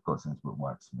quite difficult since with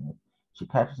Mark Smith. She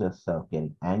catches herself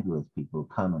getting angry with people who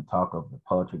come and talk over the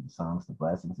poetry, the songs, the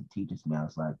blessings. It teaches me. I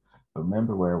was like,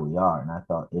 remember where we are. And I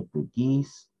thought if the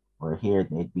geese were here,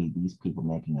 they'd be these people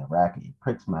making a racket. It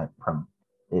pricks my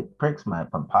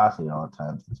pomposity all the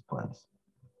times. This place.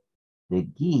 The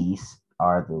geese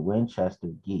are the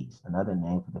Winchester geese, another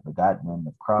name for the forgotten women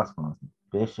of Crossbones,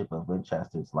 the Bishop of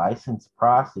Winchester's licensed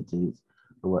prostitutes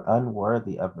who were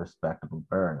unworthy of respectable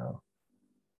burial.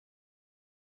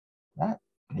 That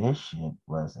bishop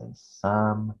was a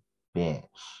some bitch.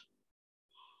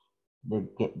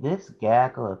 This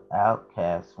gaggle of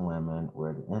outcast women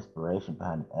were the inspiration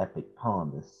behind the epic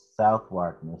poem, The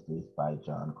Southwark Mysteries by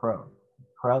John Crow.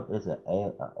 Crow is an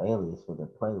alias for the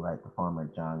playwright performer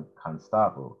John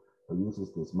Constable, who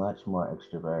uses this much more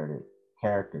extroverted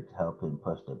character to help him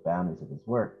push the boundaries of his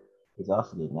work. He is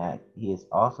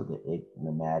also the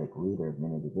enigmatic leader of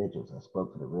many individuals. I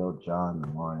spoke to the real John the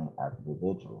morning after the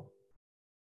vigil.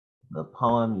 The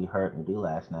poem you heard me do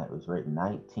last night was written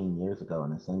 19 years ago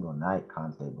in a single night,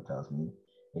 Constable tells me.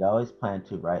 He'd always planned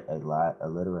to write a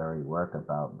literary work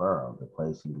about Borough, the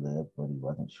place he lived, but he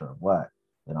wasn't sure what.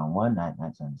 Then on one night,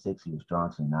 1976, he was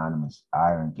drawn to anonymous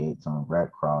iron gates on Red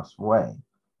Cross Way,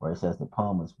 where he says the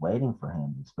poem was waiting for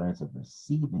him. The experience of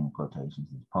receiving quotations,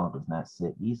 his poem does not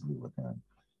sit easily with him.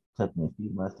 It took me a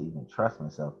few months to even trust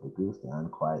myself, the goose, the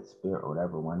unquiet spirit, or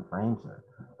whatever one frames her.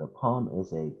 The poem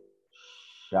is a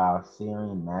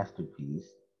Chaucerian masterpiece,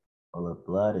 full of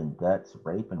blood and guts,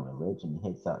 rape and religion,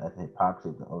 hits out at the hypocrisy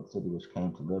of the old city which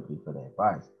came to liberty for their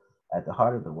advice. At the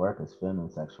heart of the work is feminine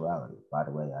sexuality. By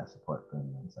the way, I support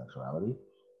feminine sexuality,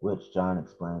 which John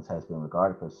explains has been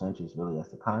regarded for centuries really as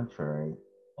the contrary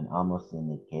and almost the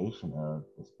negation of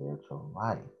the spiritual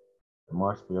life. The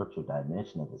more spiritual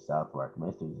dimension of the Southwark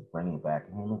mysteries is bringing back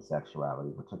human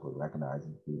sexuality, particularly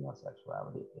recognizing female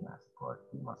sexuality, and I support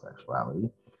female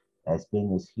sexuality, as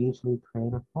being this hugely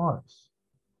creative force.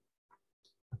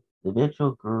 The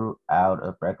vigil grew out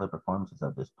of regular performances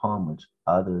of this poem, which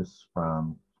others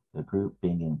from the group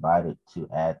being invited to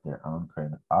add their own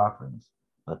creative offerings.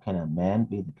 But can a man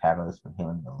be the catalyst for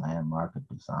healing the landmark of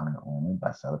dishonor in women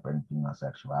by celebrating female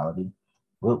sexuality?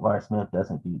 Woodward Smith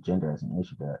doesn't view gender as an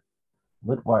issue.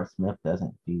 Woodward Smith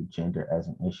doesn't view gender as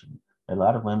an issue. There are a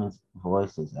lot of women's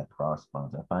voices at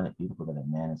Crossbones. I find it beautiful that a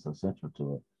man is so central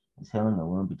to it. It's healing the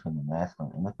wound between the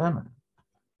masculine and the feminine.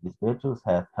 These vigils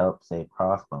have helped save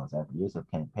Crossbones after years of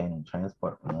campaigning.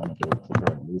 Transport from Renegade to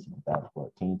the release in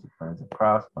 2014 to Friends of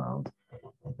Crossbones.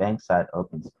 The Bankside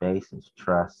Open Spaces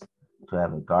Trust to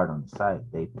have a garden on the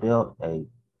site. They built a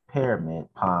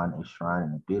pyramid pond, a shrine,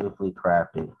 and a beautifully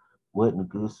crafted wooden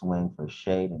goose wing for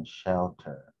shade and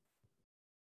shelter.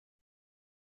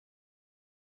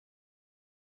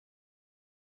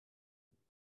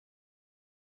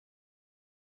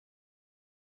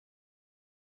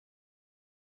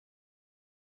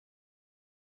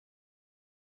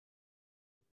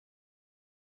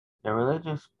 The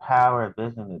religious power of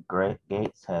visiting the great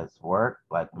gates has worked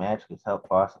like magic. Has helped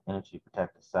foster energy to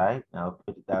protect the site. Now,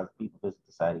 50,000 people visit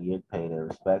the site a year to pay their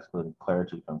respects, including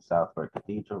clergy from Southwark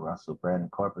Cathedral, Russell Brand,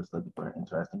 and Corpus, looking for an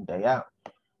interesting day out.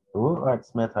 For Woodward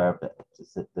Smith, however,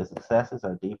 the successes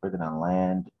are deeper than a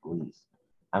land lease.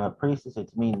 I'm a priestess, and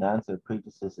to me, nuns are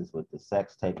priestesses with the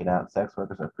sex taken out. Sex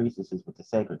workers are priestesses with the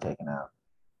sacred taken out.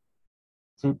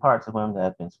 Two parts of women that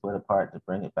have been split apart to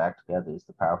bring it back together is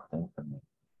the powerful thing for me.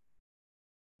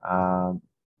 Um,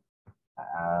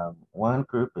 one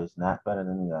group is not better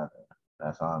than the other.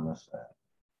 That's all I'm gonna say.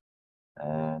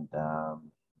 And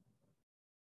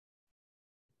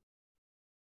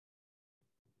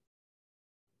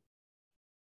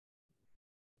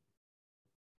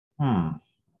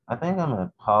I think I'm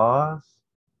gonna pause.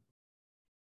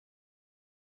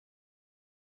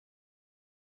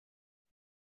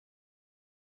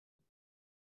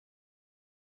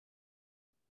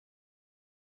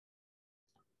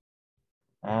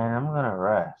 And I'm gonna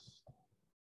rest.